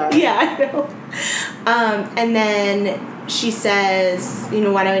stars are. Yeah, I know. And then she says,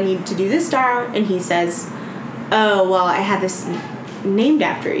 why do I need to do this star? And he says, oh, well, I had this named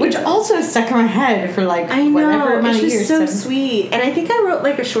after you. Which also stuck in my head for, like, I know, whatever amount of it's years. just so sweet. And I think I wrote,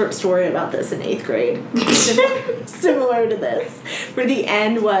 like, a short story about this in 8th grade. Similar to this. Where the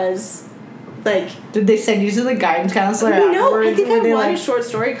end was, like... Did they send you to the guidance counselor No, I afterwards? think I won like, a short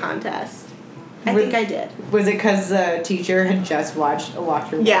story contest. I think I did. Was it because the teacher had just watched a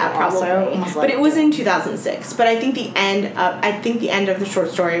Walker? Yeah, probably. Also, But it was in 2006. But I think the end of the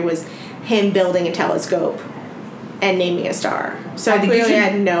short story was him building a telescope and naming a star. So I clearly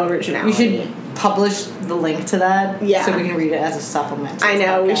had no originality. We should publish the link to that, so we can read it as a supplement. I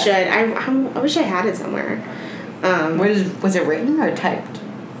know we should. I wish I had it somewhere. Was it written or typed?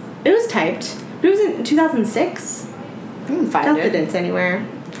 It was typed. But it was in 2006. You can find Not it. that it's anywhere.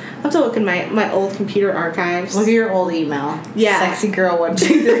 I'll have to look in my old computer archives. Look at your old email. Yeah.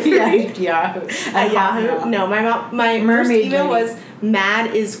 Sexygirl123 at Yahoo. At Yahoo? No, my first email was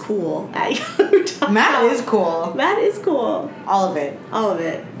madiscool at yahoo.com. Mad is cool. Mad is cool. All of it. All of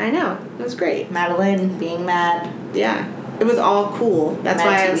it. I know. It was great. Madeline being mad. Yeah. It was all cool. That's Mad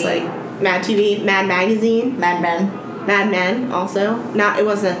why TV. I was like, Mad TV, Mad Magazine. Mad Men. Mad Men also. It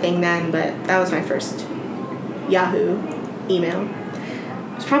wasn't a thing then, but that was my first Yahoo email.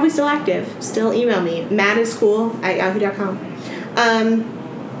 It's probably still active. Still email me. mattiscool@yahoo.com.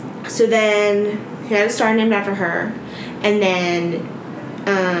 So then he had a star named after her. And then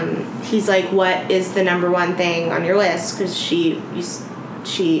he's like, what is the number one thing on your list? Because she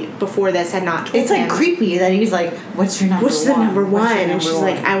before this had not told him. It's like creepy that he's like, what's your number one? What's the number one? And she's one?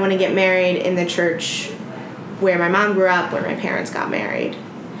 like, I want to get married in the church where my mom grew up, where my parents got married.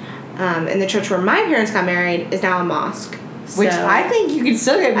 And the church where my parents got married is now a mosque. Which I think you can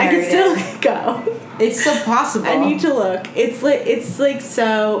still get married. I can still go. It's still possible. I need to look. It's like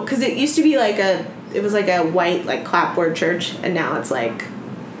so, because it used to be like it was like a white like clapboard church, and now it's like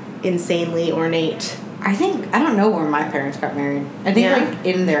insanely ornate. I don't know where my parents got married. I think like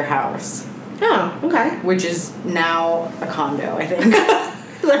in their house. Oh, okay. Which is now a condo, I think.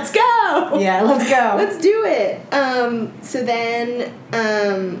 Let's go. Yeah, let's go. Let's do it. So then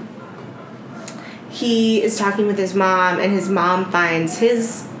he is talking with his mom, and his mom finds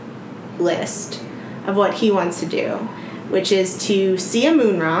his list of what he wants to do, which is to see a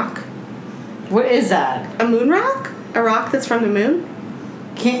moon rock. What is that? A moon rock? A rock that's from the moon?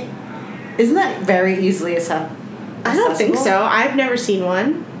 Isn't that very easily accessible? I don't think so. I've never seen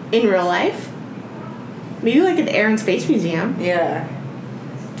one in real life. Maybe like at the Air and Space Museum. Yeah.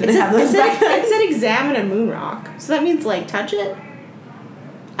 Do It they have those back then? said examine a moon rock. So that means like touch it?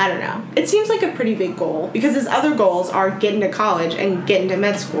 I don't know. It seems like a pretty big goal because his other goals are get into college and get into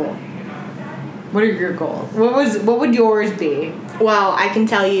med school. What are your goals? What would yours be? Well, I can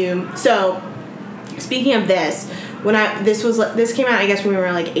tell you. So, speaking of this, when this came out, I guess when we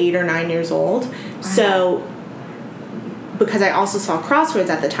were like 8 or 9 years old. So, because I also saw Crossroads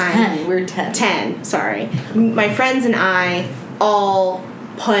at the time. 10. We were 10. 10. Sorry, my friends and I all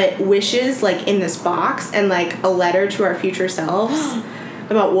put wishes like in this box and like a letter to our future selves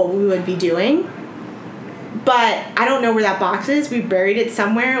about what we would be doing. But I don't know where that box is. We buried it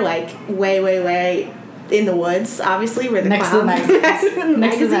somewhere, like way, way, way in the woods, obviously, where the next clowns... to the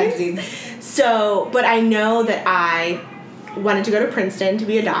magazine. So, but I know that I wanted to go to Princeton to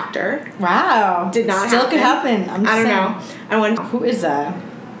be a doctor. Wow. Did not Still happen. could happen. I don't know. I wanted... Who is that?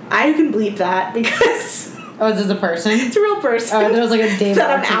 I can bleep that because... Oh, is this a person? It's a real person. Oh, there was like a David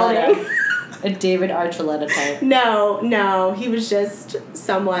that I'm outing. Archuleta. A David Archuleta type. No. He was just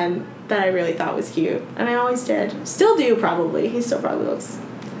someone that I really thought was cute. And I always did. Still do, probably. He still probably looks...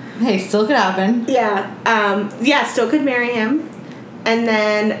 Hey, still could happen. Yeah. Still could marry him. And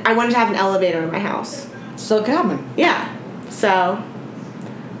then I wanted to have an elevator in my house. Still could happen. Yeah. So,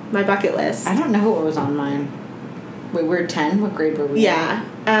 my bucket list. I don't know what was on mine. Wait, we were 10? What grade were we Yeah.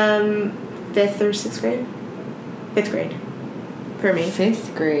 5th or 6th grade? 5th grade. For me.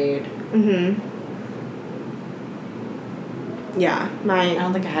 5th grade. Mm-hmm. Yeah. I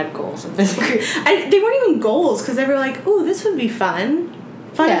don't think I had goals in 5th grade. They weren't even goals, because they were like, ooh, this would be fun.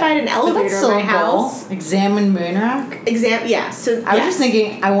 Fun to find an elevator in my house. Examine moon rock. So I was just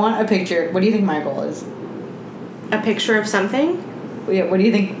thinking, I want a picture. What do you think my goal is? A picture of something? Yeah, what do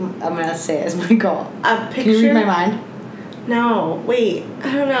you think I'm going to say as my goal? A picture? Can you read my mind? No. Wait.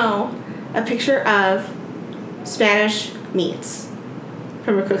 I don't know. A picture of Spanish meats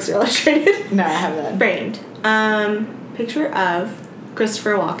from a Cook's Illustrated. No, I have that. Framed. Picture of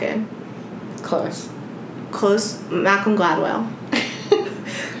Christopher Walken. Close. Malcolm Gladwell.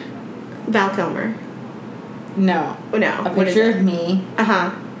 Val Kilmer. No. Oh, no. A picture of me.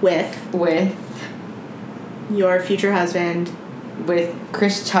 With your future husband. With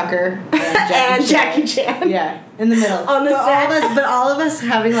Chris Tucker and Jackie Chan. Yeah, in the middle. On the set. All of us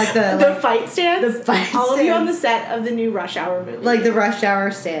having like the fight stance. The fight All stance. of you on the set of the new Rush Hour movie. Like the Rush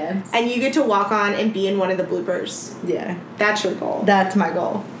Hour stance. And you get to walk on and be in one of the bloopers. Yeah. That's your goal. That's my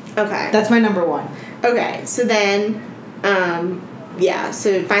goal. Okay. That's my number one. Okay, so then, so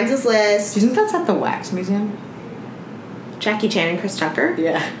it finds his list. Do you think that's at the Wax Museum? Jackie Chan and Chris Tucker?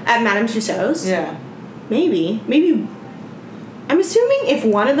 Yeah. At Madame Tussauds? Yeah. Maybe. I'm assuming if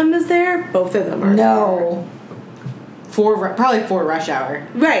one of them is there, both of them are No. Probably for Rush Hour.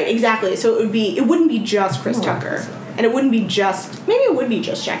 Right, exactly. So it wouldn't be just Chris Tucker. And it wouldn't be maybe it would be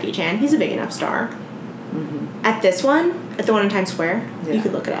just Jackie Chan. He's a big enough star. Mm-hmm. At the one in Times Square, you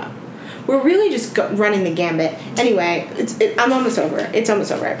could look it up. We're really just running the gambit. Anyway, I'm almost over. It's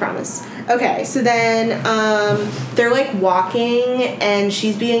almost over, I promise. Okay, so then they're like walking, and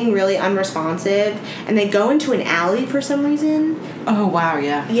she's being really unresponsive, and they go into an alley for some reason. Oh, wow,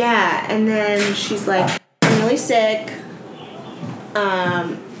 yeah. Yeah, and then she's like, I'm really sick.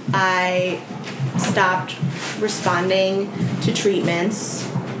 I stopped responding to treatments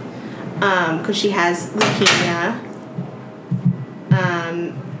because she has leukemia.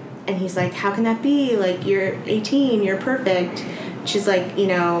 And he's like, how can that be? Like, you're 18, you're perfect. she's like, you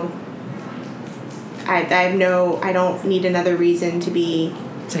know, I don't need another reason to be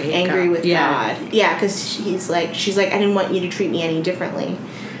angry with God. Yeah, because she's like, I didn't want you to treat me any differently.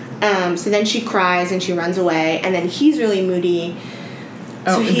 So then she cries and she runs away, and then he's really moody.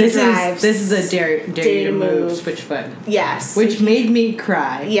 Oh, so this is a dare you to move Switchfoot. Yes. Which made me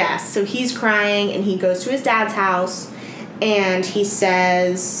cry. Yes. So he's crying, and he goes to his dad's house, and he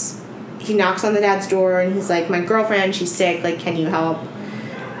knocks on the dad's door, and he's like, my girlfriend, she's sick, like, can you help?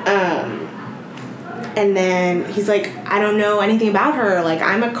 And then he's like, I don't know anything about her. Like,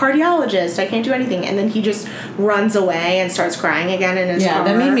 I'm a cardiologist. I can't do anything. And then he just runs away and starts crying again in his car. Yeah,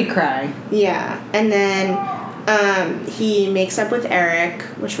 that made me cry. Yeah. And then he makes up with Eric,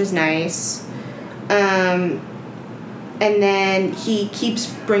 which was nice. And then he keeps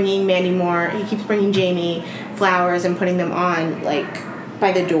bringing Jamie flowers and putting them on, like,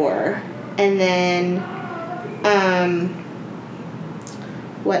 by the door. And then,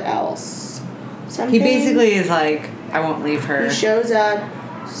 what else? Something. He basically is like, I won't leave her. He shows up,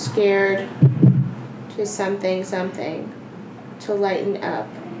 scared, to something, to lighten up,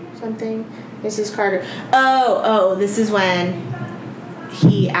 something. Mrs. Carter. Oh, this is when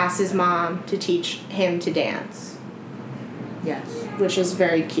he asks his mom to teach him to dance. Yes. Which is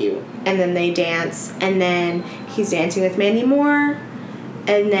very cute. And then they dance, and then he's dancing with Mandy Moore,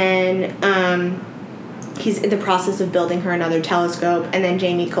 and then he's in the process of building her another telescope, and then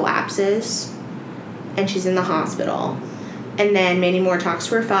Jamie collapses, and she's in the hospital. And then Mandy Moore talks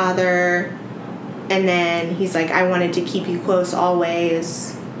to her father, and then he's like, I wanted to keep you close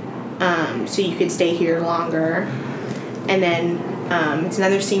always, so you could stay here longer. And then it's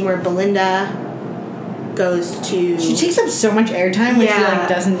another scene where Belinda goes to... She takes up so much airtime when she, like,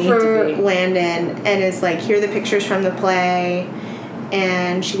 doesn't need to be. Landon, and is like, here are the pictures from the play,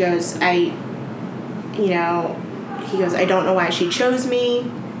 and she goes, he goes, I don't know why she chose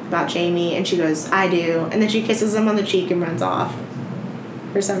me, about Jamie, and she goes, I do, and then she kisses him on the cheek and runs off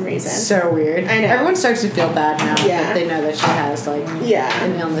for some reason. So weird. I know. Everyone starts to feel bad now that they know that she has, like,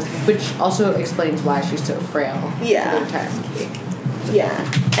 an illness, which also explains why she's so frail for the entire movie. Yeah.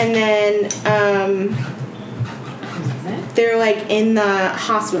 And then they're, like, in the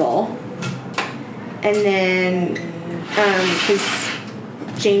hospital, and then because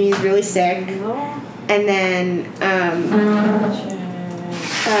Jamie's really sick, and then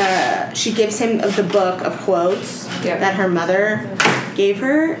she gives him the book of quotes that her mother gave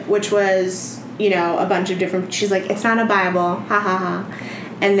her, which was, a bunch of different... She's like, it's not a Bible, ha ha ha.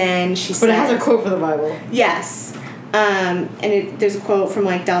 And then she said... But it has a quote for the Bible. Yes. And there's a quote from,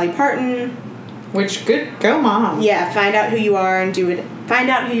 like, Dolly Parton. Which, good, go mom. Yeah, find out who you are and do it... Find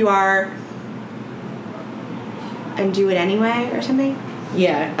out who you are and do it anyway, or something.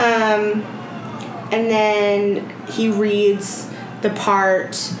 Yeah. And then he reads the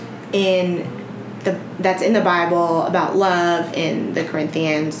part that's in the Bible about love in the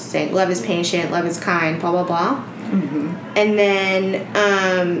Corinthians, saying love is patient, love is kind, blah blah blah. Mm-hmm. And then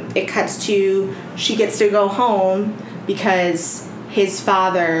it cuts to she gets to go home because Landon's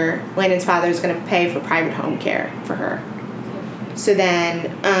father is going to pay for private home care for her. So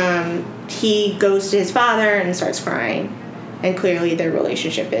then he goes to his father and starts crying, and clearly their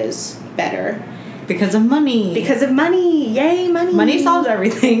relationship is better. Because of money. Yay, money. Money solves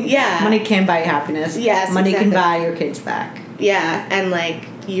everything. Yeah. Money can buy happiness. Yes, Money exactly. can buy your kids back. Yeah, and, like,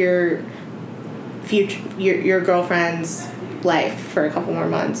 your girlfriend's life for a couple more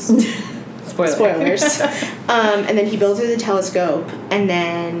months. Spoilers. And then he builds her the telescope, and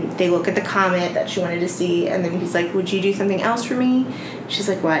then they look at the comet that she wanted to see, and then he's like, would you do something else for me? She's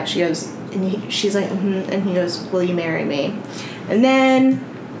like, what? She goes, and she's like, mm-hmm. And he goes, will you marry me? And then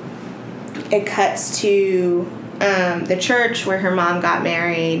it cuts to the church where her mom got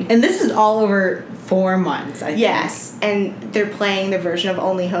married. And this is all over 4 months, I think. Yes, and they're playing the version of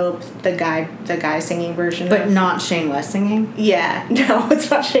Only Hope, the guy singing version. But not Shane West singing? Yeah, no, it's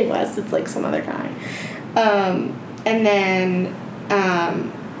not Shane West. It's like some other guy. And then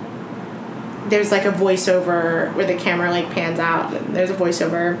there's like a voiceover where the camera like pans out. And there's a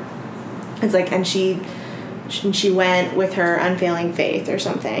voiceover. It's like, and she went with her unfailing faith or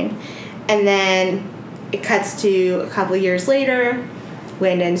something. And then it cuts to a couple of years later.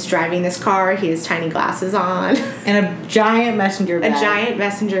 Landon's driving this car. He has tiny glasses on. And a giant messenger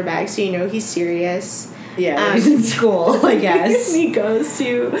bag. So you know he's serious. Yeah, he's in school, I guess. He goes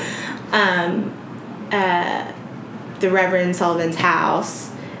to the Reverend Sullivan's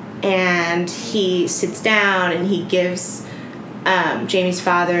house, and he sits down and he gives Jamie's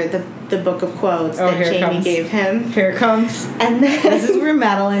father the book of quotes that Jamie gave him. Here it comes. And then this is where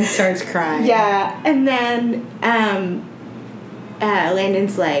Madeline starts crying. Yeah, and then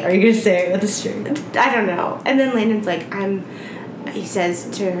Landon's like... Are you going to say it with a string? I don't know. And then Landon's like, he says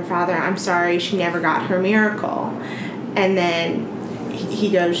to her father, I'm sorry she never got her miracle. And then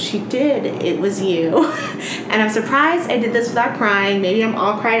he goes, she did. It was you. And I'm surprised I did this without crying. Maybe I'm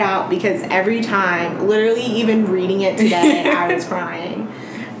all cried out because every time, literally even reading it today, I was crying.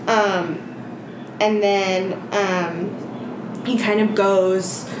 And then he kind of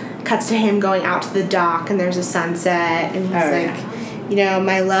cuts to him going out to the dock, and there's a sunset, and he's you know,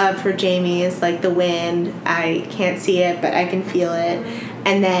 my love for Jamie is like the wind. I can't see it, but I can feel it.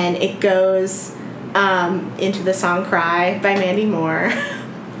 And then it goes into the song Cry by Mandy Moore.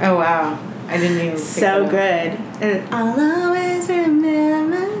 Oh, wow. I didn't even so good. And I'll always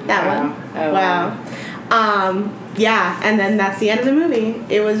remember that one. Oh, wow. Yeah, and then that's the end of the movie.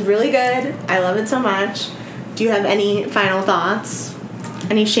 It was really good. I love it so much. Do you have any final thoughts?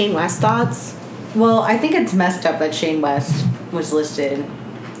 Any Shane West thoughts? Well, I think it's messed up that Shane West was listed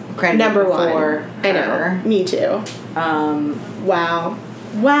credited number one. For I know. her. Me too.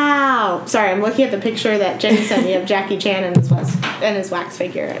 Wow. Sorry, I'm looking at the picture that Jenny sent me of Jackie Chan and his wax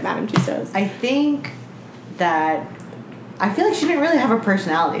figure at Madame Tussauds. I think that... I feel like she didn't really have a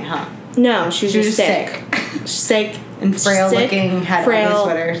personality, huh? No, she was just sick. Sick. And frail-looking, had ugly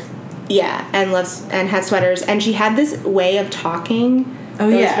sweaters. Yeah, and had sweaters. And she had this way of talking... Oh,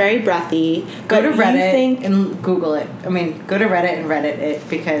 it yeah. was very breathy. Go to Reddit and Google it. I mean, go to Reddit and Reddit it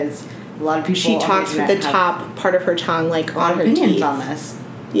because a lot of people... She talks with the top part of her tongue, like, on her opinions teeth. On this.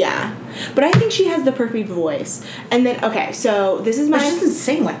 Yeah. But I think she has the perfect voice. And then, okay, so this is my... But she doesn't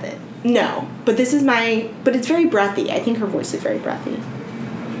sing with it. No. But this is my... But it's very breathy. I think her voice is very breathy.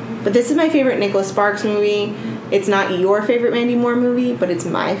 But this is my favorite Nicholas Sparks movie. It's not your favorite Mandy Moore movie, but it's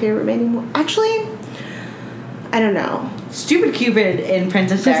my favorite Mandy Moore... Actually, I don't know. Stupid Cupid in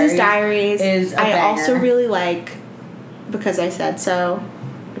Princess Diaries is a banger. I also really like Because I Said So,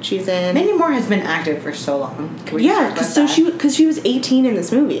 which she's in. Mandy Moore has been active for so long. Because she was 18 in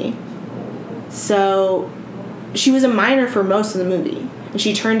this movie. So she was a minor for most of the movie. And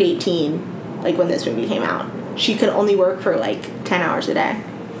she turned 18, like, when this movie came out. She could only work for, like, 10 hours a day.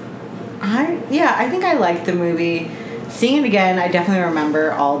 I think I liked the movie. Seeing it again, I definitely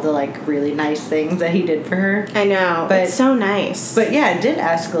remember all the, like, really nice things that he did for her. I know. But it's so nice. But, yeah, it did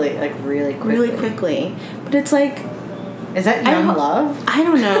escalate, like, really quickly. Really quickly. But it's like... Is that young love? I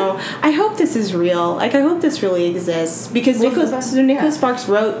don't know. I hope this is real. Like, I hope this really exists. Because Nicholas Sparks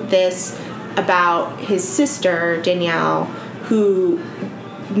wrote this about his sister, Danielle, who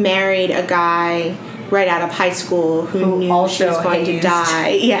married a guy right out of high school who knew she was going to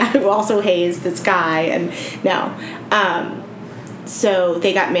die. Yeah, who also hazed this guy. And so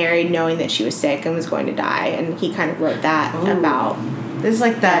they got married knowing that she was sick and was going to die. And he kind of wrote that about... This is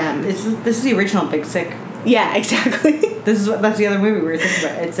like that. This is the original Big Sick. Yeah, exactly. That's the other movie we were thinking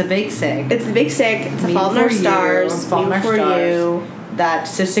about. It's The Big Sick. It's The Big Sick. It's The Fault in Our Stars. Fault in Our Stars. That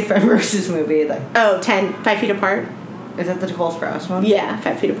cystic fibrosis movie. 5 Feet Apart. Is that the Cole Sprouse one? Yeah,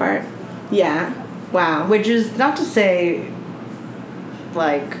 5 Feet Apart. Yeah. Wow. Which is not to say,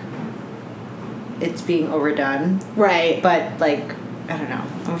 like, it's being overdone. Right. But, like, I don't know.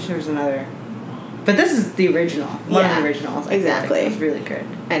 I wish there was another. But this is the original. One of the originals. Exactly. It's really good.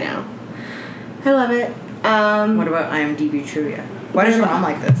 I know. I love it. What about IMDb trivia? Why does your mom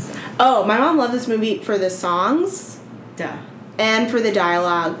like this? Oh, my mom loved this movie for the songs. Duh. And for the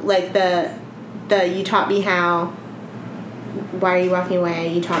dialogue. Like, the You Taught Me How. Why Are You Walking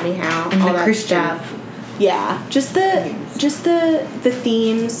Away? You Taught Me How. And all the that Christian stuff. Yeah. Just the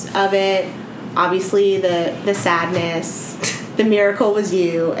themes of it. Obviously, the sadness. The Miracle Was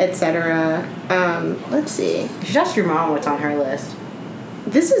You, etc. Let's see. You should ask your mom what's on her list.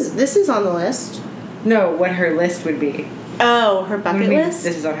 This is on the list. No, what her list would be. Oh, her bucket list?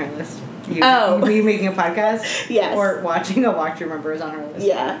 This is on her list. You making a podcast? Yes. Or watching a Watch Your Remember is on her list.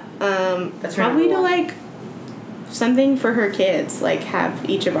 Yeah. That's probably to, like, something for her kids, like, have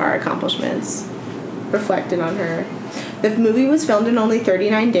each of our accomplishments reflected on her. The movie was filmed in only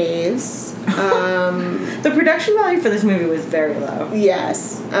 39 days. The production value for this movie was very low.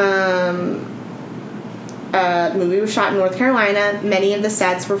 Yes. The movie was shot in North Carolina. Many of the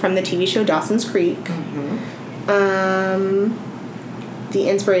sets were from the TV show Dawson's Creek. Mm-hmm. The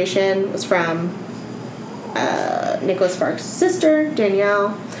inspiration was from Nicholas Sparks' sister,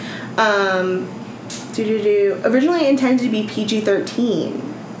 Danielle. Originally intended to be PG-13,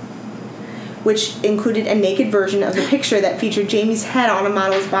 which included a naked version of the picture that featured Jamie's head on a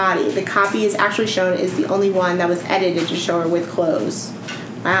model's body. The copy is actually shown as the only one that was edited to show her with clothes.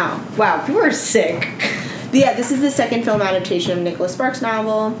 Wow, people are sick. Yeah, this is the second film adaptation of Nicholas Sparks'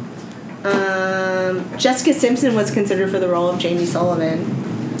 novel. Jessica Simpson was considered for the role of Jamie Sullivan.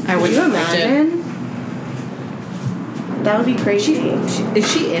 I would Could you imagine? That would be crazy.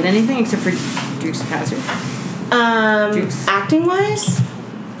 Is she in anything except for Dukes of Hazzard? Acting wise,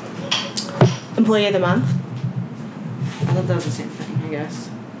 Employee of the Month. I thought that was the same thing, I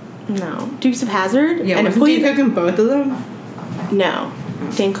guess. No, Dukes of Hazzard. Yeah, and wasn't Dane Cook in both of them? No,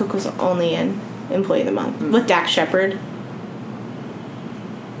 Dane Cook was only in Employee of the Month with Dax Shepard.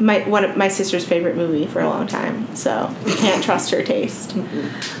 One of my sister's favorite movie for a long time, so you can't trust her taste.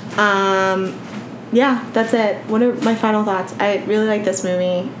 Yeah, that's it. What are my final thoughts? I really like this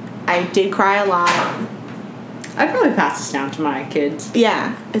movie. I did cry a lot. I'd probably pass this down to my kids.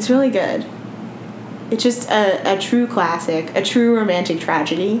 Yeah, it's really good. It's just a true classic, a true romantic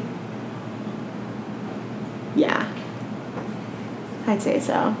tragedy. Yeah, I'd say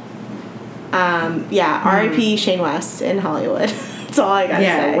so. Yeah, R.I.P. Shane West in Hollywood. That's all I gotta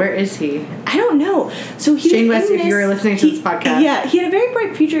say. Yeah, where is he? I don't know. So he Shane was West, if you're listening to this podcast. Yeah, he had a very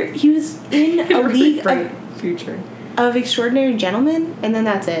bright future. He was in a league of Extraordinary Gentlemen, and then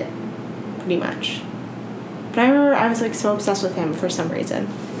that's it, pretty much. But I remember I was like so obsessed with him for some reason.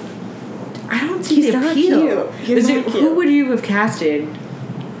 I don't see the appeal. Who would you have casted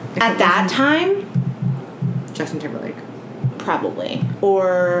at that time? Justin Timberlake, probably,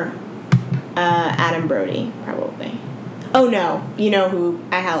 or Adam Brody, probably. Oh no, you know who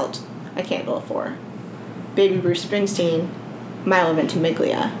I held a candle for? Baby Bruce Springsteen, Milo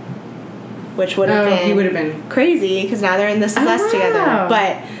Ventimiglia, which would have been he would have been crazy because now they're in This Is Us together.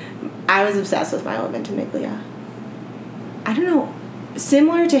 But I was obsessed with Milo Ventimiglia. I don't know.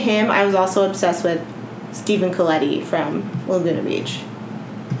 Similar to him, I was also obsessed with Stephen Colletti from Laguna Beach.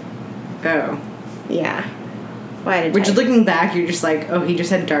 Oh. Yeah. Which, looking back, you're just like, oh, he just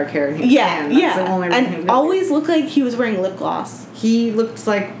had dark hair and he was tan. That's the only reason and always looked like he was wearing lip gloss. He looks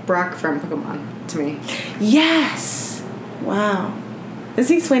like Brock from Pokemon to me. Yes. Wow. This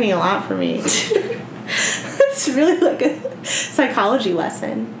is explaining a lot for me. It's really like a psychology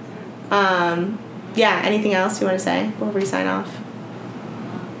lesson. Yeah, anything else you want to say before we sign off?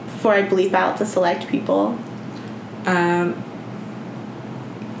 Before I bleep out the select people.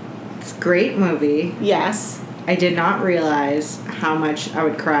 It's a great movie. Yes. I did not realize how much I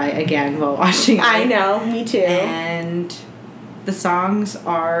would cry again while watching it. I know, me too. And the songs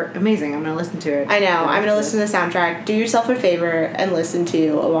are amazing. I'm going to listen to it. I know. I'm going to listen to the soundtrack. Do yourself a favor and listen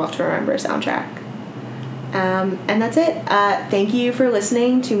to A Walk to Remember soundtrack. And that's it. Thank you for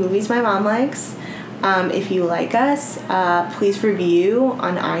listening to Movies My Mom Likes. If you like us, please review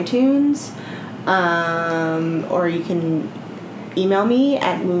on iTunes. Or you can email me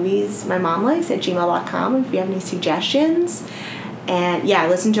at moviesmymomlikes@gmail.com if you have any suggestions. And yeah,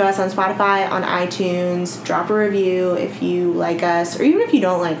 listen to us on Spotify, on iTunes. Drop a review if you like us, or even if you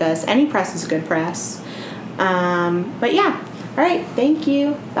don't like us. Any press is good press. But yeah. All right. Thank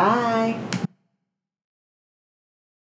you. Bye.